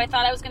what to do. I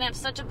thought I was going to have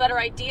such a better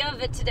idea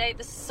of it today.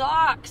 This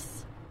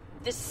sucks.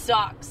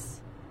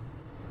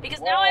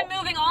 Because now I'm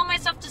moving all my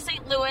stuff to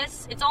St.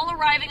 Louis. It's all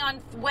arriving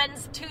on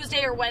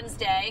Tuesday or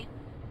Wednesday.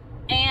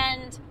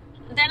 And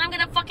then I'm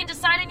going to fucking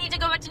decide I need to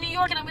go back to New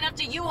York, and I'm going to have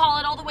to U-Haul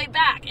it all the way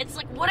back. It's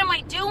like, what am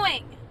I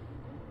doing?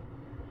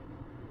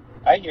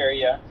 I hear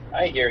you,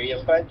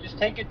 but just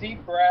take a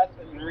deep breath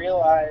and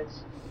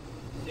realize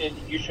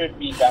you shouldn't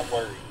be that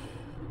worried.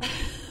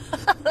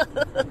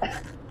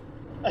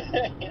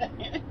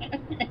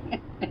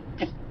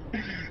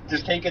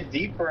 Just take a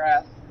deep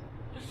breath,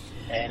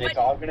 and it's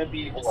all going to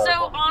be horrible.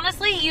 So,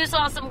 honestly, you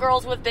saw some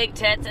girls with big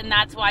tits, and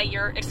that's why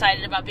you're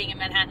excited about being in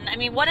Manhattan. I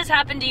mean, what has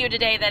happened to you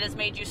today that has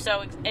made you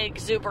so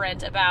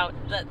exuberant about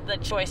the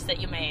choice that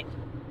you made?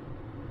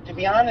 To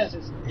be honest,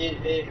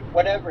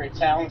 whatever, it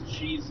sounds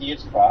cheesy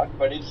as fuck,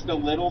 but it's the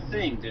little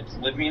things. It's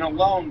living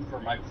alone for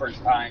my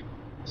first time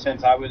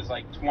since I was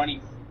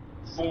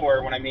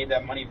 24 when I made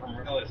that money from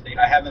real estate.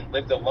 I haven't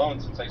lived alone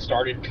since I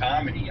started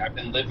comedy. I've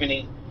been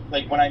living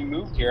like, when I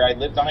moved here, I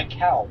lived on a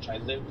couch. I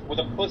lived with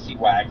a pussy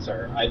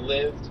waxer. I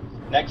lived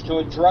next to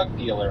a drug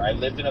dealer. I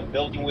lived in a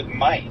building with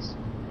mice.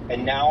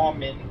 And now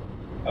I'm in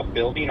a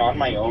building on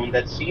my own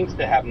that seems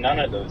to have none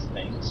of those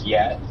things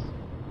yet.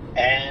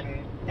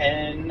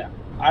 And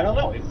I don't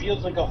know, it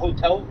feels like a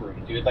hotel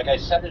room, dude. Like, I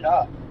set it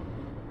up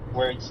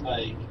where it's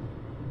like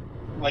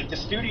the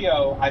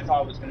studio I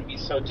thought was going to be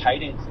so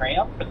tight and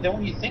cramped, but then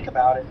when you think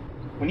about it,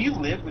 when you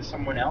live with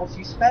someone else,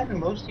 you spend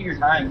most of your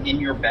time in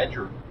your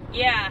bedroom.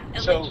 Yeah.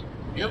 So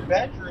your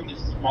bedroom is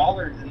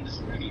smaller than the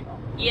studio.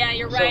 Yeah,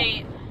 you're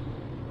right.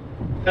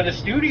 So the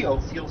studio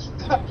feels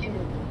fucking,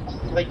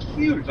 like,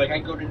 huge. Like, I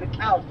go to the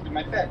couch, to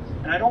my bed,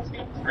 and I don't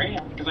feel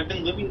cramped because I've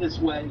been living this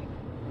way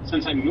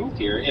since I moved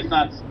here, if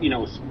not,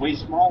 way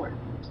smaller.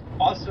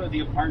 Also, the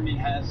apartment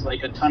has,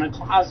 like, a ton of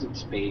closet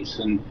space,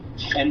 and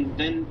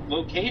then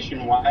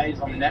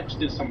location-wise, I'm next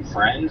to some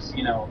friends,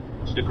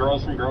 the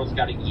girls from Girls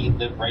Gotta Eat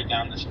live right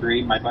down the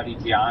street. My buddy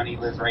Gianni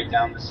lives right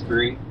down the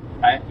street.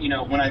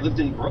 When I lived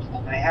in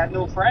Brooklyn, I had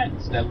no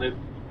friends that lived,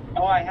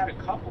 I had a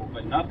couple,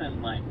 but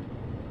nothing like,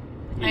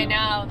 I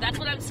know. That's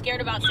what I'm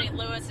scared about St.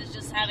 Louis, is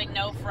just having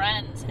no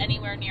friends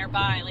anywhere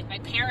nearby. Like, my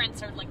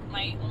parents are, like,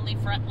 my only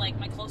friend, like,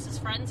 my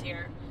closest friends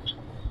here.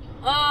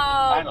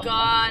 Oh,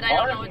 God, I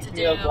don't know what to do.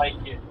 Feels like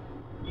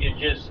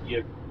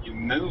you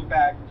move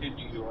back to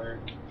New York,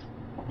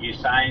 you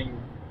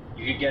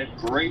could get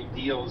great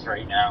deals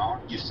right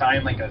now. You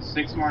sign, like, a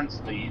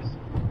 6-month lease.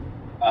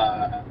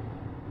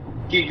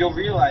 You'll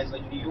realize,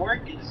 like, New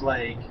York is,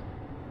 like,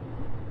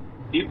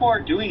 people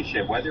are doing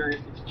shit, whether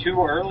it's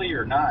too early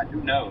or not,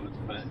 who knows,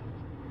 but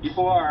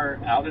people are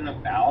out and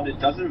about. It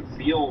doesn't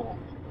feel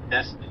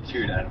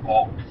destitute at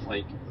all.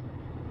 Like,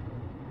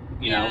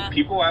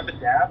 people have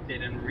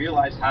adapted and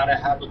realized how to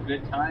have a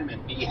good time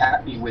and be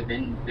happy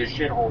within the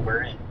shithole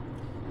we're in.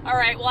 All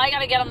right, well, I got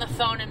to get on the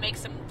phone and make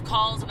some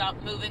calls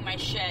about moving my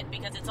shit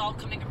because it's all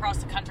coming across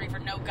the country for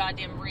no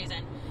goddamn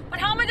reason. But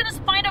how am I going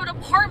to find an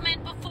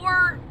apartment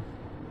before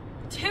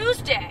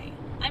Tuesday?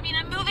 I mean,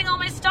 I'm moving all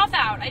my stuff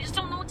out. I just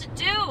don't know what to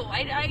do.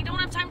 I don't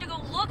have time to go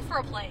look for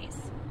a place.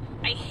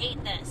 I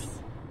hate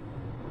this.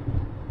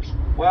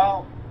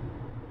 Well,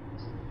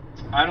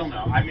 I don't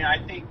know. I mean, I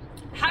think...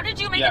 How did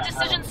you make a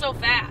decision so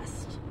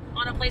fast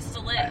on a place to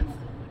live?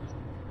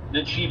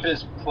 The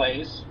cheapest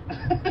place.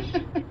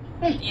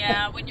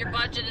 Yeah, when your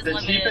budget is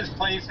limited. The cheapest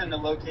place and the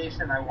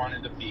location I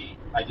wanted to be,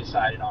 I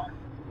decided on.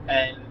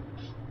 And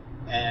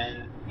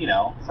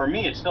for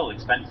me, it's still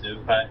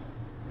expensive, but...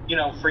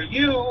 for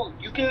you,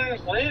 you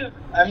can live,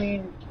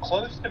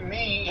 close to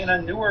me in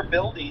a newer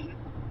building,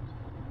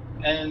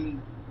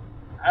 and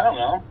I don't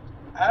know.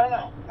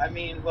 I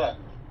mean, look,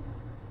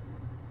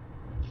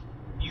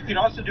 you can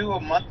also do a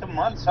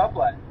month-to-month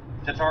sublet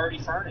that's already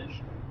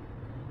furnished.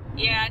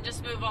 Yeah,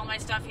 just move all my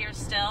stuff here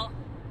still.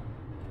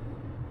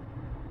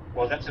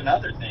 Well, that's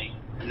another thing.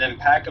 And then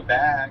pack a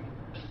bag.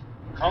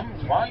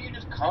 Why don't you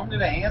just come to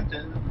the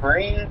Hamptons,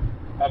 bring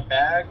a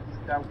bag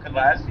that could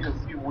last you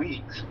a few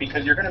weeks,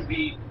 because you're going to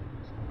be...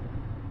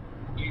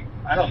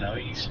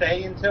 you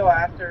stay until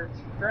after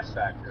Dress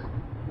Factor.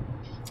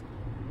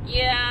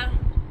 Yeah,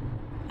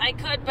 I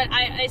could, but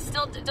I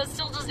still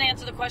doesn't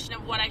answer the question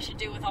of what I should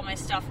do with all my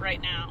stuff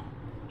right now.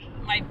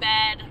 My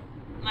bed,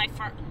 my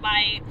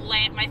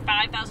lamp, my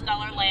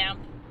 $5,000 lamp,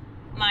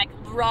 my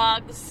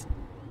rugs.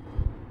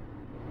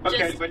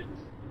 Okay, but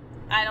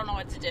I don't know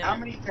what to do. How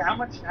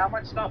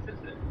much stuff is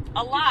it?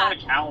 A lot.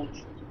 It's on a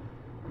couch.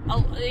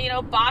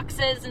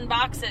 Boxes and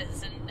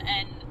boxes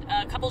and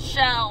a couple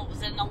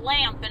shelves and a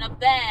lamp and a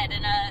bed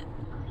and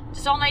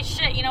just all my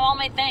shit, all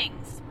my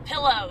things.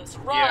 Pillows,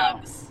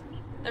 rugs. Yeah.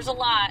 There's a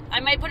lot. I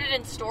might put it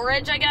in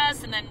storage, I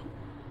guess, and then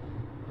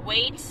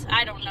wait.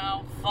 I don't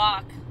know.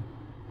 Fuck.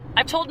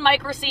 I've told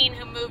Mike Racine,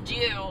 who moved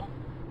you,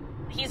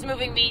 he's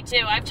moving me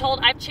too.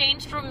 I've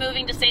changed from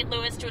moving to St.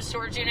 Louis to a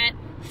storage unit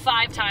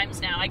 5 times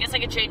now. I guess I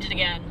could change it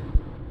again.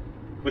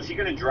 Was he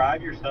going to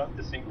drive your stuff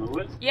to St.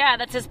 Louis? Yeah,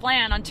 that's his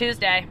plan on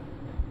Tuesday.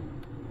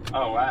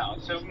 Oh, wow.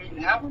 So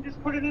have him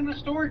just put it in a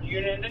storage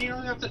unit, and then you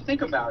don't have to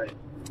think about it.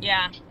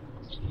 Yeah.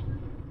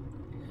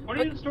 Put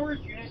it in a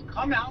storage unit,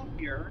 come out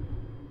here,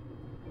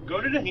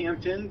 go to the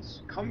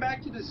Hamptons, come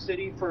back to the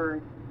city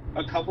for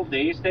a couple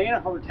days, stay in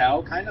a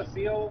hotel, kind of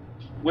feel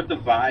what the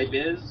vibe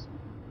is,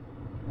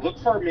 look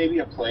for maybe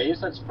a place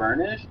that's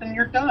furnished, and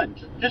you're done.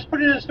 Just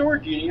put it in a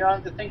storage unit, you don't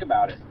have to think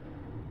about it.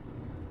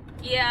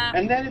 Yeah.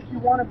 And then if you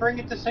want to bring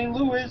it to St.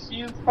 Louis,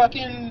 you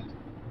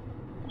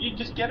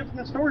just get it from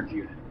the storage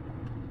unit.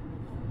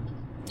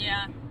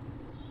 Yeah.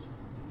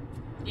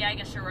 Yeah, I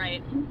guess you're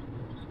right.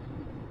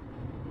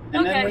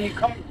 And then when you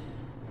come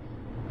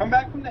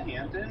back from the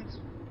Hamptons,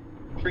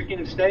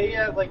 freaking stay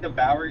at, like, the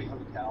Bowery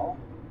Hotel,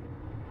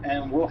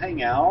 and we'll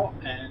hang out,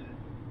 and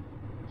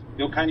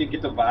you'll kind of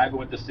get the vibe of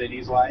what the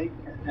city's like.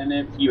 And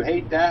if you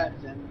hate that,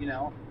 then,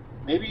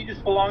 maybe you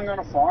just belong on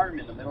a farm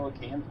in the middle of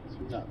Kansas.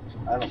 Who knows?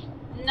 I don't know.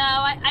 No,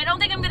 I don't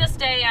think I'm going to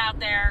stay out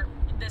there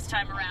this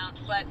time around,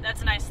 but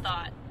that's a nice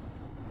thought.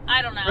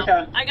 I don't know.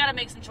 Okay. I got to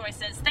make some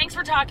choices. Thanks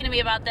for talking to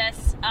me about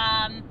this.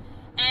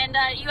 And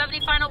you have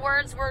any final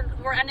words?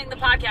 We're ending the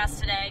podcast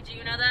today. Do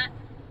you know that?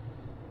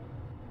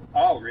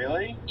 Oh,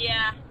 really?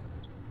 Yeah.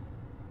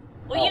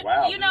 Well,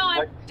 wow. You know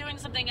I'm doing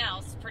something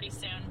else pretty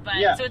soon, but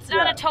Yeah, so it's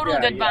not a total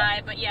yeah, goodbye,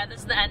 yeah. but yeah, this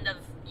is the end of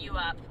You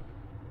Up.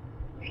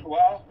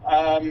 Well,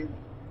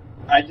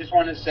 I just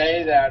want to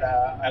say that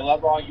I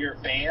love all your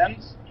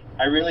fans.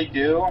 I really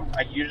do.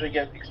 I usually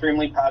get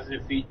extremely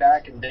positive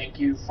feedback, and thank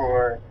you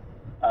for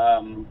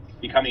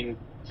becoming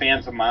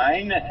fans of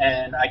mine.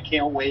 And I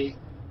can't wait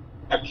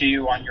to talk to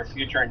you on your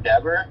future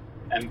endeavor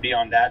and be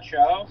on that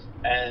show.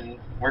 And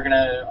we're going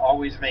to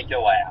always make you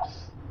laugh.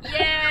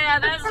 Yeah,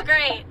 that's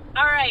great.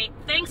 All right.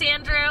 Thanks,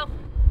 Andrew.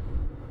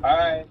 All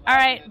right. All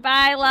right.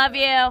 Bye. Love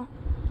you. All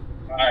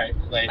right.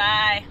 Later.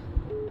 Bye.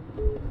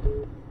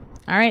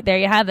 All right. There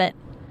you have it.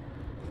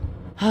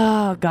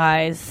 Oh,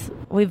 guys,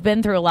 we've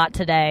been through a lot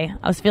today.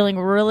 I was feeling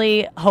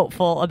really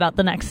hopeful about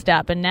the next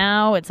step, and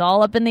now it's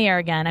all up in the air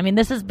again. I mean,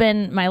 this has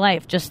been my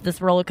life, just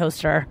this roller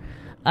coaster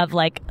of,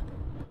 like,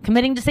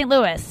 committing to St.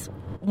 Louis,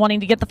 wanting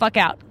to get the fuck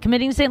out.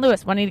 Committing to St.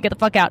 Louis, wanting to get the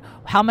fuck out.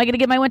 How am I going to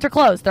get my winter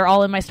clothes? They're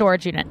all in my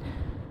storage unit.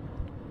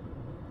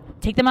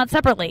 Take them out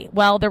separately.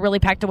 Well, they're really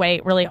packed away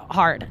really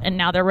hard, and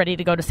now they're ready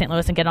to go to St.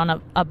 Louis and get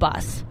on a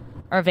bus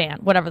or a van,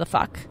 whatever the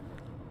fuck.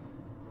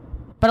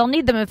 But I'll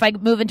need them if I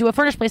move into a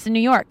furnished place in New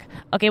York.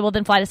 Okay, well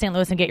then fly to St.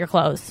 Louis and get your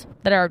clothes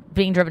that are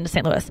being driven to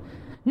St. Louis.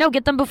 No,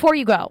 get them before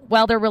you go.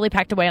 Well, they're really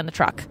packed away on the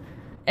truck.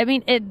 I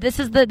mean, this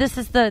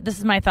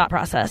is my thought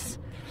process.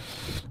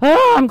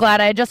 Oh, I'm glad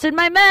I adjusted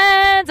my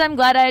meds.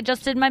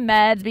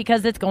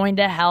 Because it's going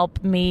to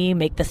help me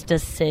make this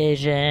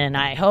decision.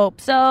 I hope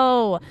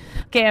so.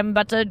 Okay, I'm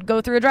about to go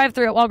through a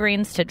drive-thru at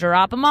Walgreens to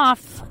drop them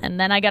off, and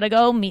then I gotta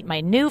go meet my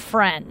new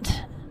friend.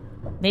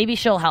 Maybe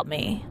she'll help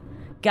me.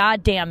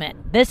 God damn it.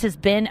 This has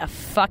been a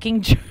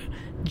fucking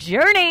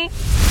journey.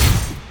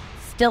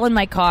 Still in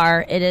my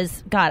car. It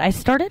is, God, I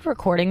started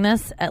recording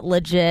this at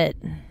legit,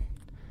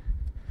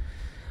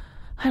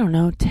 I don't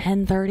know,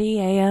 10:30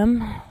 a.m.,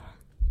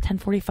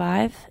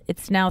 10:45.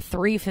 It's now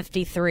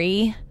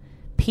 3:53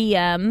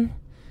 p.m.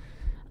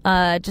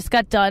 Just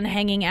got done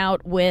hanging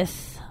out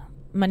with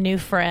my new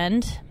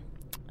friend,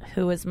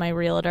 who is my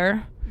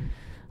realtor.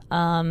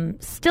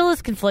 Still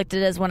as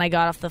conflicted as when I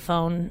got off the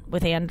phone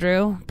with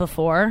Andrew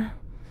before.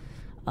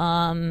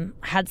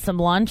 Had some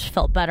lunch,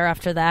 felt better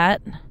after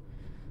that.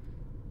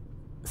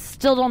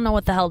 Still don't know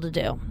what the hell to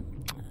do.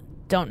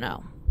 Don't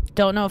know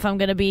if I'm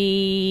going to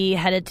be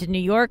headed to New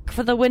York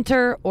for the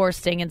winter or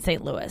staying in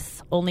St.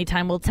 Louis. Only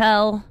time will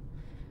tell.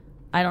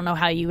 I don't know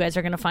how you guys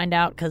are going to find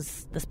out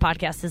because this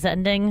podcast is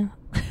ending.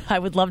 I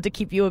would love to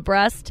keep you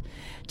abreast.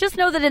 Just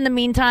know that in the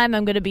meantime,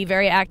 I'm going to be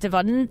very active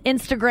on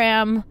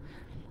Instagram.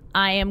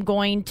 I am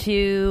going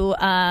to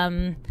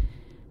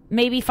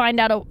maybe find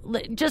out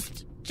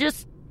just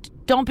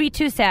don't be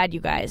too sad, you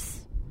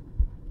guys.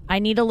 I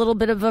need a little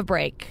bit of a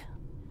break.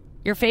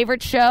 Your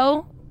favorite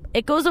show,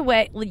 it goes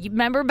away.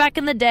 Remember back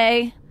in the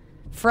day,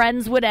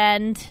 Friends would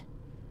end,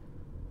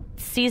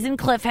 season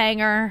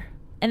cliffhanger,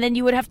 and then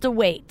you would have to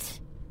wait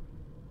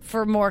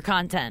for more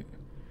content.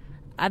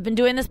 I've been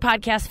doing this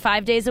podcast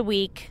 5 days a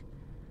week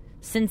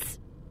since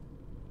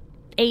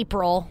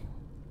April.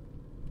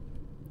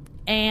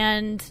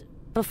 And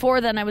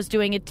before then, I was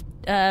doing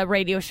a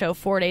radio show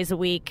 4 days a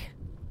week,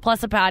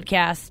 plus a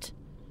podcast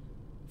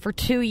for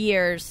 2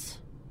 years.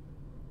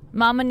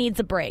 Mama needs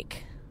a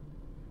break.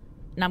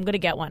 And I'm going to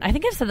get one. I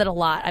think I've said that a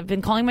lot. I've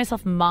been calling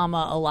myself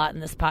Mama a lot in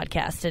this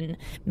podcast, and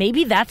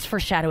maybe that's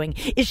foreshadowing.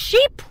 Is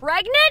she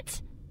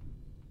pregnant?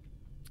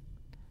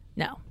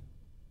 No.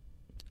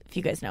 If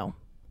you guys know,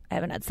 I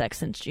haven't had sex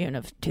since June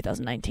of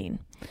 2019.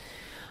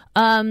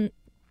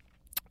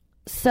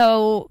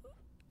 So,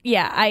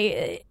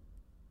 yeah,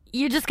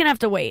 you're just going to have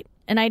to wait.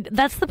 And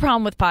that's the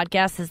problem with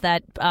podcasts is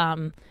that,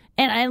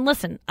 and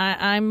listen,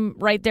 I'm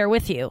right there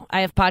with you.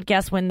 I have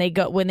podcasts when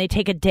they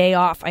take a day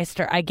off,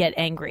 I get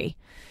angry.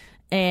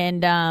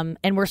 And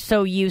we're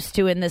so used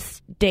to in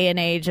this day and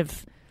age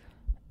of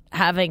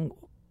having,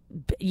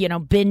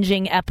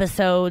 binging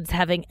episodes,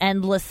 having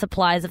endless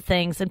supplies of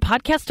things. And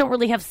podcasts don't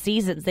really have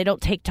seasons. They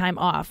don't take time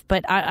off.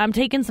 But I'm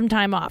taking some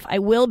time off. I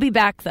will be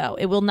back, though.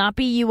 It will not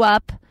be You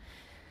Up,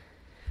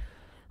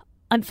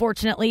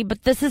 unfortunately.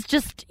 But this is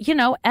just,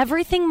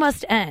 everything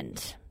must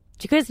end.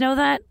 Do you guys know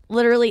that?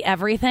 Literally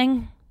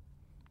everything.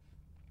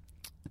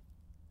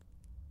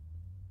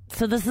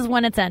 So this is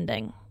when it's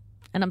ending.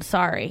 And I'm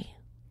sorry.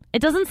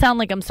 It doesn't sound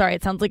like I'm sorry.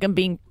 It sounds like I'm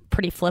being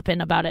pretty flippant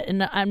about it.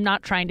 And I'm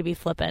not trying to be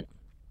flippant.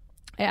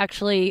 I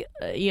actually,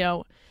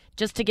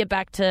 just to get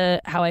back to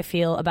how I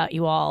feel about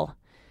you all,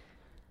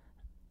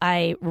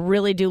 I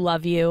really do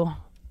love you.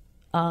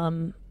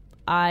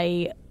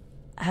 I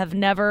have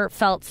never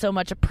felt so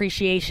much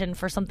appreciation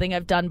for something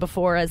I've done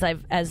before as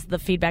the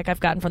feedback I've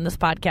gotten from this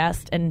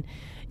podcast. And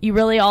you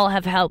really all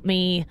have helped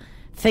me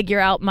figure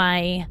out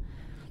my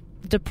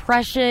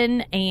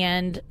depression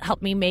and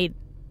helped me make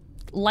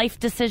life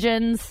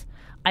decisions.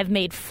 I've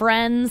made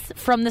friends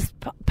from this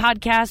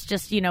podcast,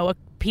 just,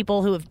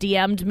 people who have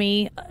DM'd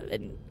me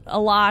a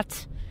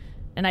lot.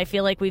 And I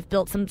feel like we've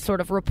built some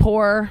sort of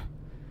rapport.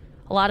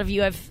 A lot of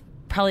you I've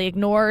probably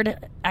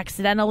ignored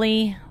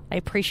accidentally. I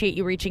appreciate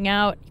you reaching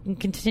out. You can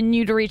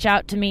continue to reach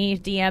out to me,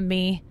 DM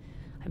me.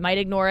 I might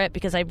ignore it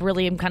because I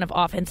really am kind of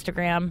off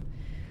Instagram.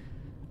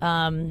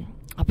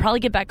 I'll probably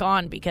get back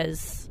on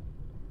because,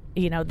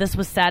 this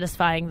was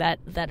satisfying that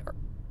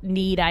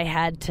need I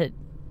had to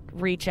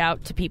reach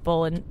out to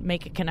people and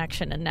make a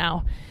connection. And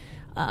now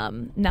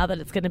that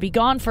it's going to be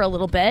gone for a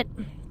little bit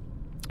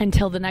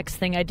until the next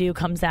thing I do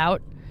comes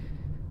out,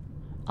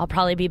 I'll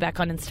probably be back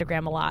on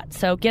Instagram a lot.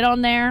 So get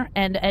on there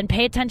and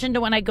pay attention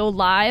to when I go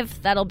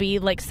live. That'll be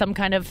like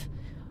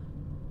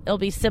it'll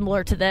be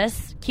similar to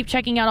this. Keep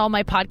checking out all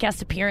my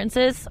podcast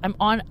appearances. I'm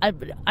on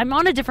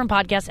a different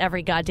podcast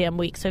every goddamn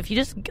week. So if you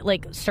just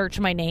search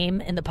my name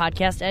in the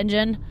podcast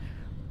engine,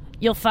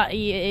 you'll find,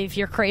 if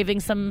you're craving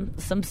some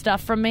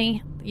stuff from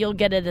me, you'll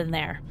get it in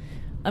there.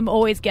 I'm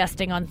always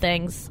guesting on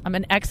things. I'm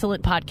an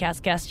excellent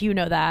podcast guest. You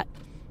know that.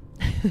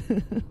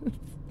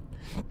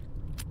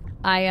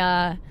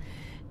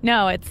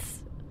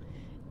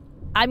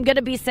 I'm going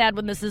to be sad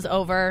when this is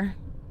over.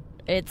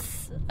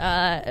 It's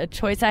a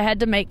choice I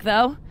had to make,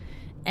 though.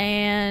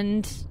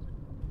 And,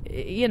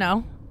 I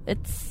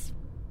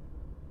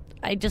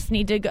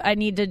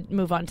need to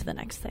move on to the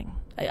next thing.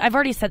 I've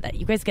already said that.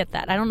 You guys get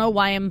that. I don't know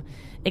why I'm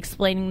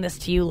explaining this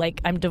to you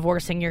like I'm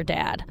divorcing your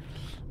dad.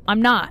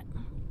 I'm not.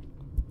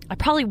 I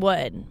probably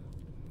would,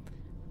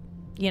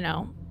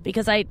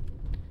 because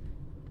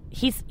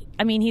he's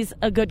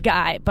a good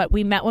guy, but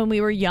we met when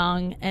we were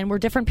young and we're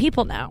different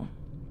people now.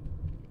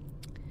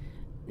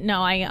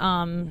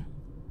 No,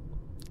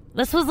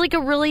 this was like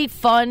a really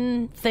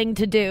fun thing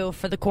to do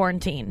for the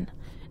quarantine.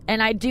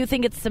 And I do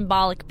think it's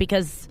symbolic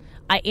because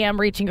I am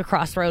reaching a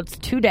crossroads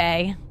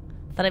today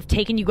that I've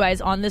taken you guys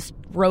on this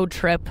road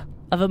trip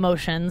of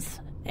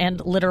emotions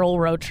and literal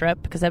road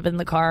trip because I've been in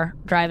the car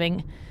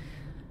driving.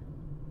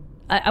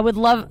 I would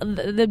love,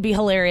 it'd be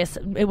hilarious.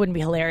 It wouldn't be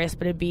hilarious,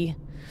 but it'd be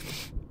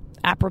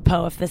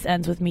apropos if this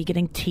ends with me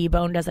getting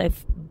T-boned as I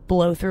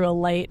blow through a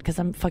light because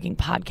I'm fucking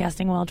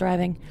podcasting while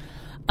driving.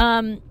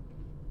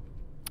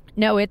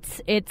 No,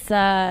 it's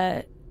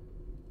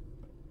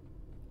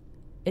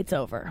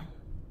over.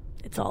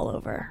 It's all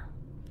over.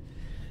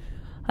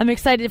 I'm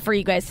excited for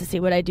you guys to see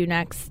what I do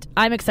next.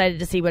 I'm excited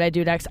to see what I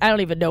do next. I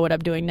don't even know what I'm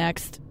doing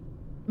next.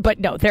 But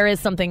no, there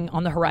is something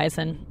on the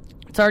horizon.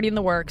 It's already in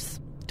the works.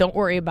 Don't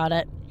worry about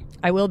it.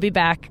 I will be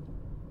back.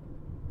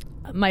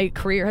 My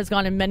career has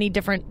gone in many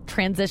different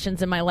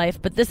transitions in my life,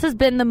 but this has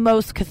been the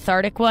most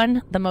cathartic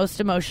one, the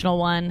most emotional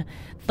one,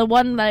 the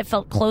one that I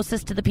felt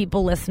closest to the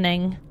people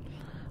listening.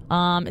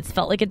 It's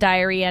felt like a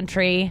diary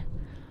entry,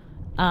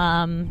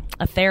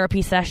 a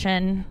therapy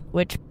session,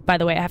 which, by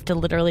the way, I have to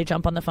literally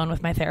jump on the phone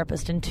with my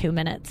therapist in 2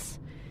 minutes.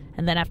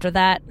 And then after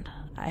that,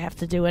 I have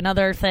to do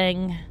another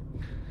thing,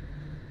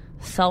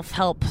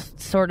 self-help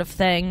sort of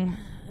thing.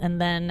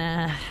 And then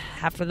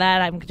after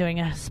that, I'm doing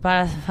a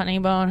spot of funny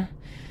bone.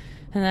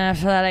 And then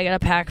after that, I got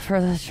to pack for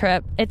the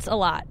trip. It's a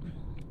lot.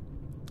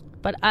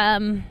 But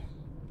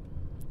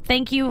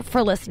thank you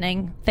for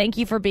listening. Thank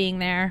you for being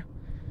there.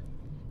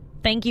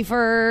 Thank you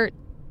for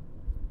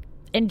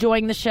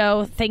enjoying the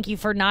show. Thank you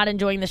for not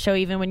enjoying the show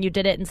even when you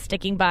did it and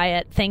sticking by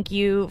it. Thank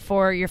you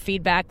for your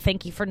feedback.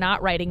 Thank you for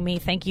not writing me.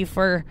 Thank you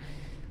for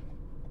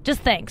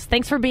just thanks.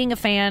 Thanks for being a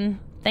fan.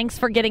 Thanks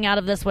for getting out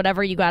of this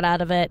whatever you got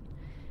out of it.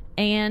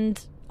 And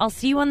I'll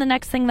see you on the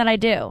next thing that I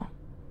do.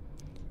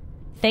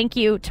 Thank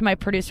you to my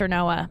producer,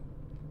 Noah.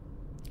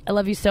 I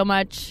love you so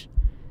much.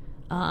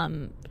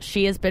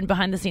 She has been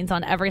behind the scenes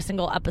on every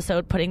single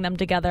episode, putting them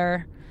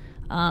together.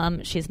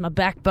 She's my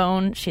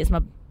backbone. She's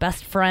my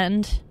best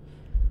friend.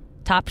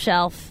 Top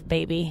shelf,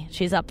 baby.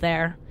 She's up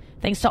there.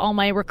 Thanks to all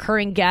my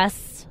recurring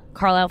guests,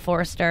 Carlisle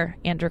Forrester,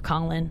 Andrew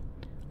Conlon,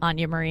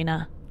 Anya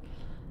Marina,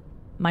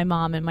 my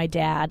mom and my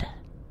dad.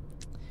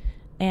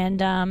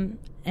 And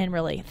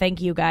really, thank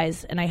you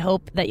guys. And I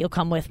hope that you'll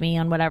come with me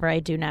on whatever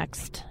I do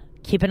next.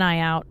 Keep an eye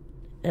out.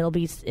 It'll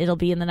be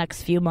in the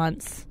next few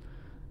months.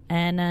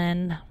 And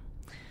then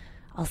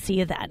I'll see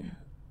you then.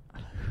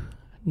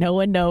 No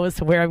one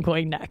knows where I'm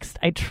going next.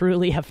 I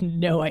truly have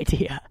no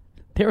idea.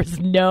 There was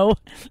no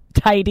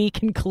tidy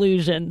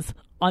conclusions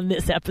on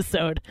this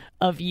episode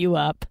of You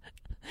Up.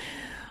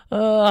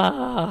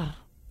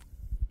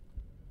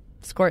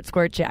 Squirt,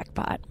 squirt,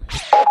 jackpot.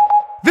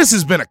 This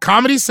has been a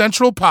Comedy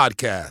Central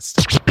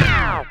podcast.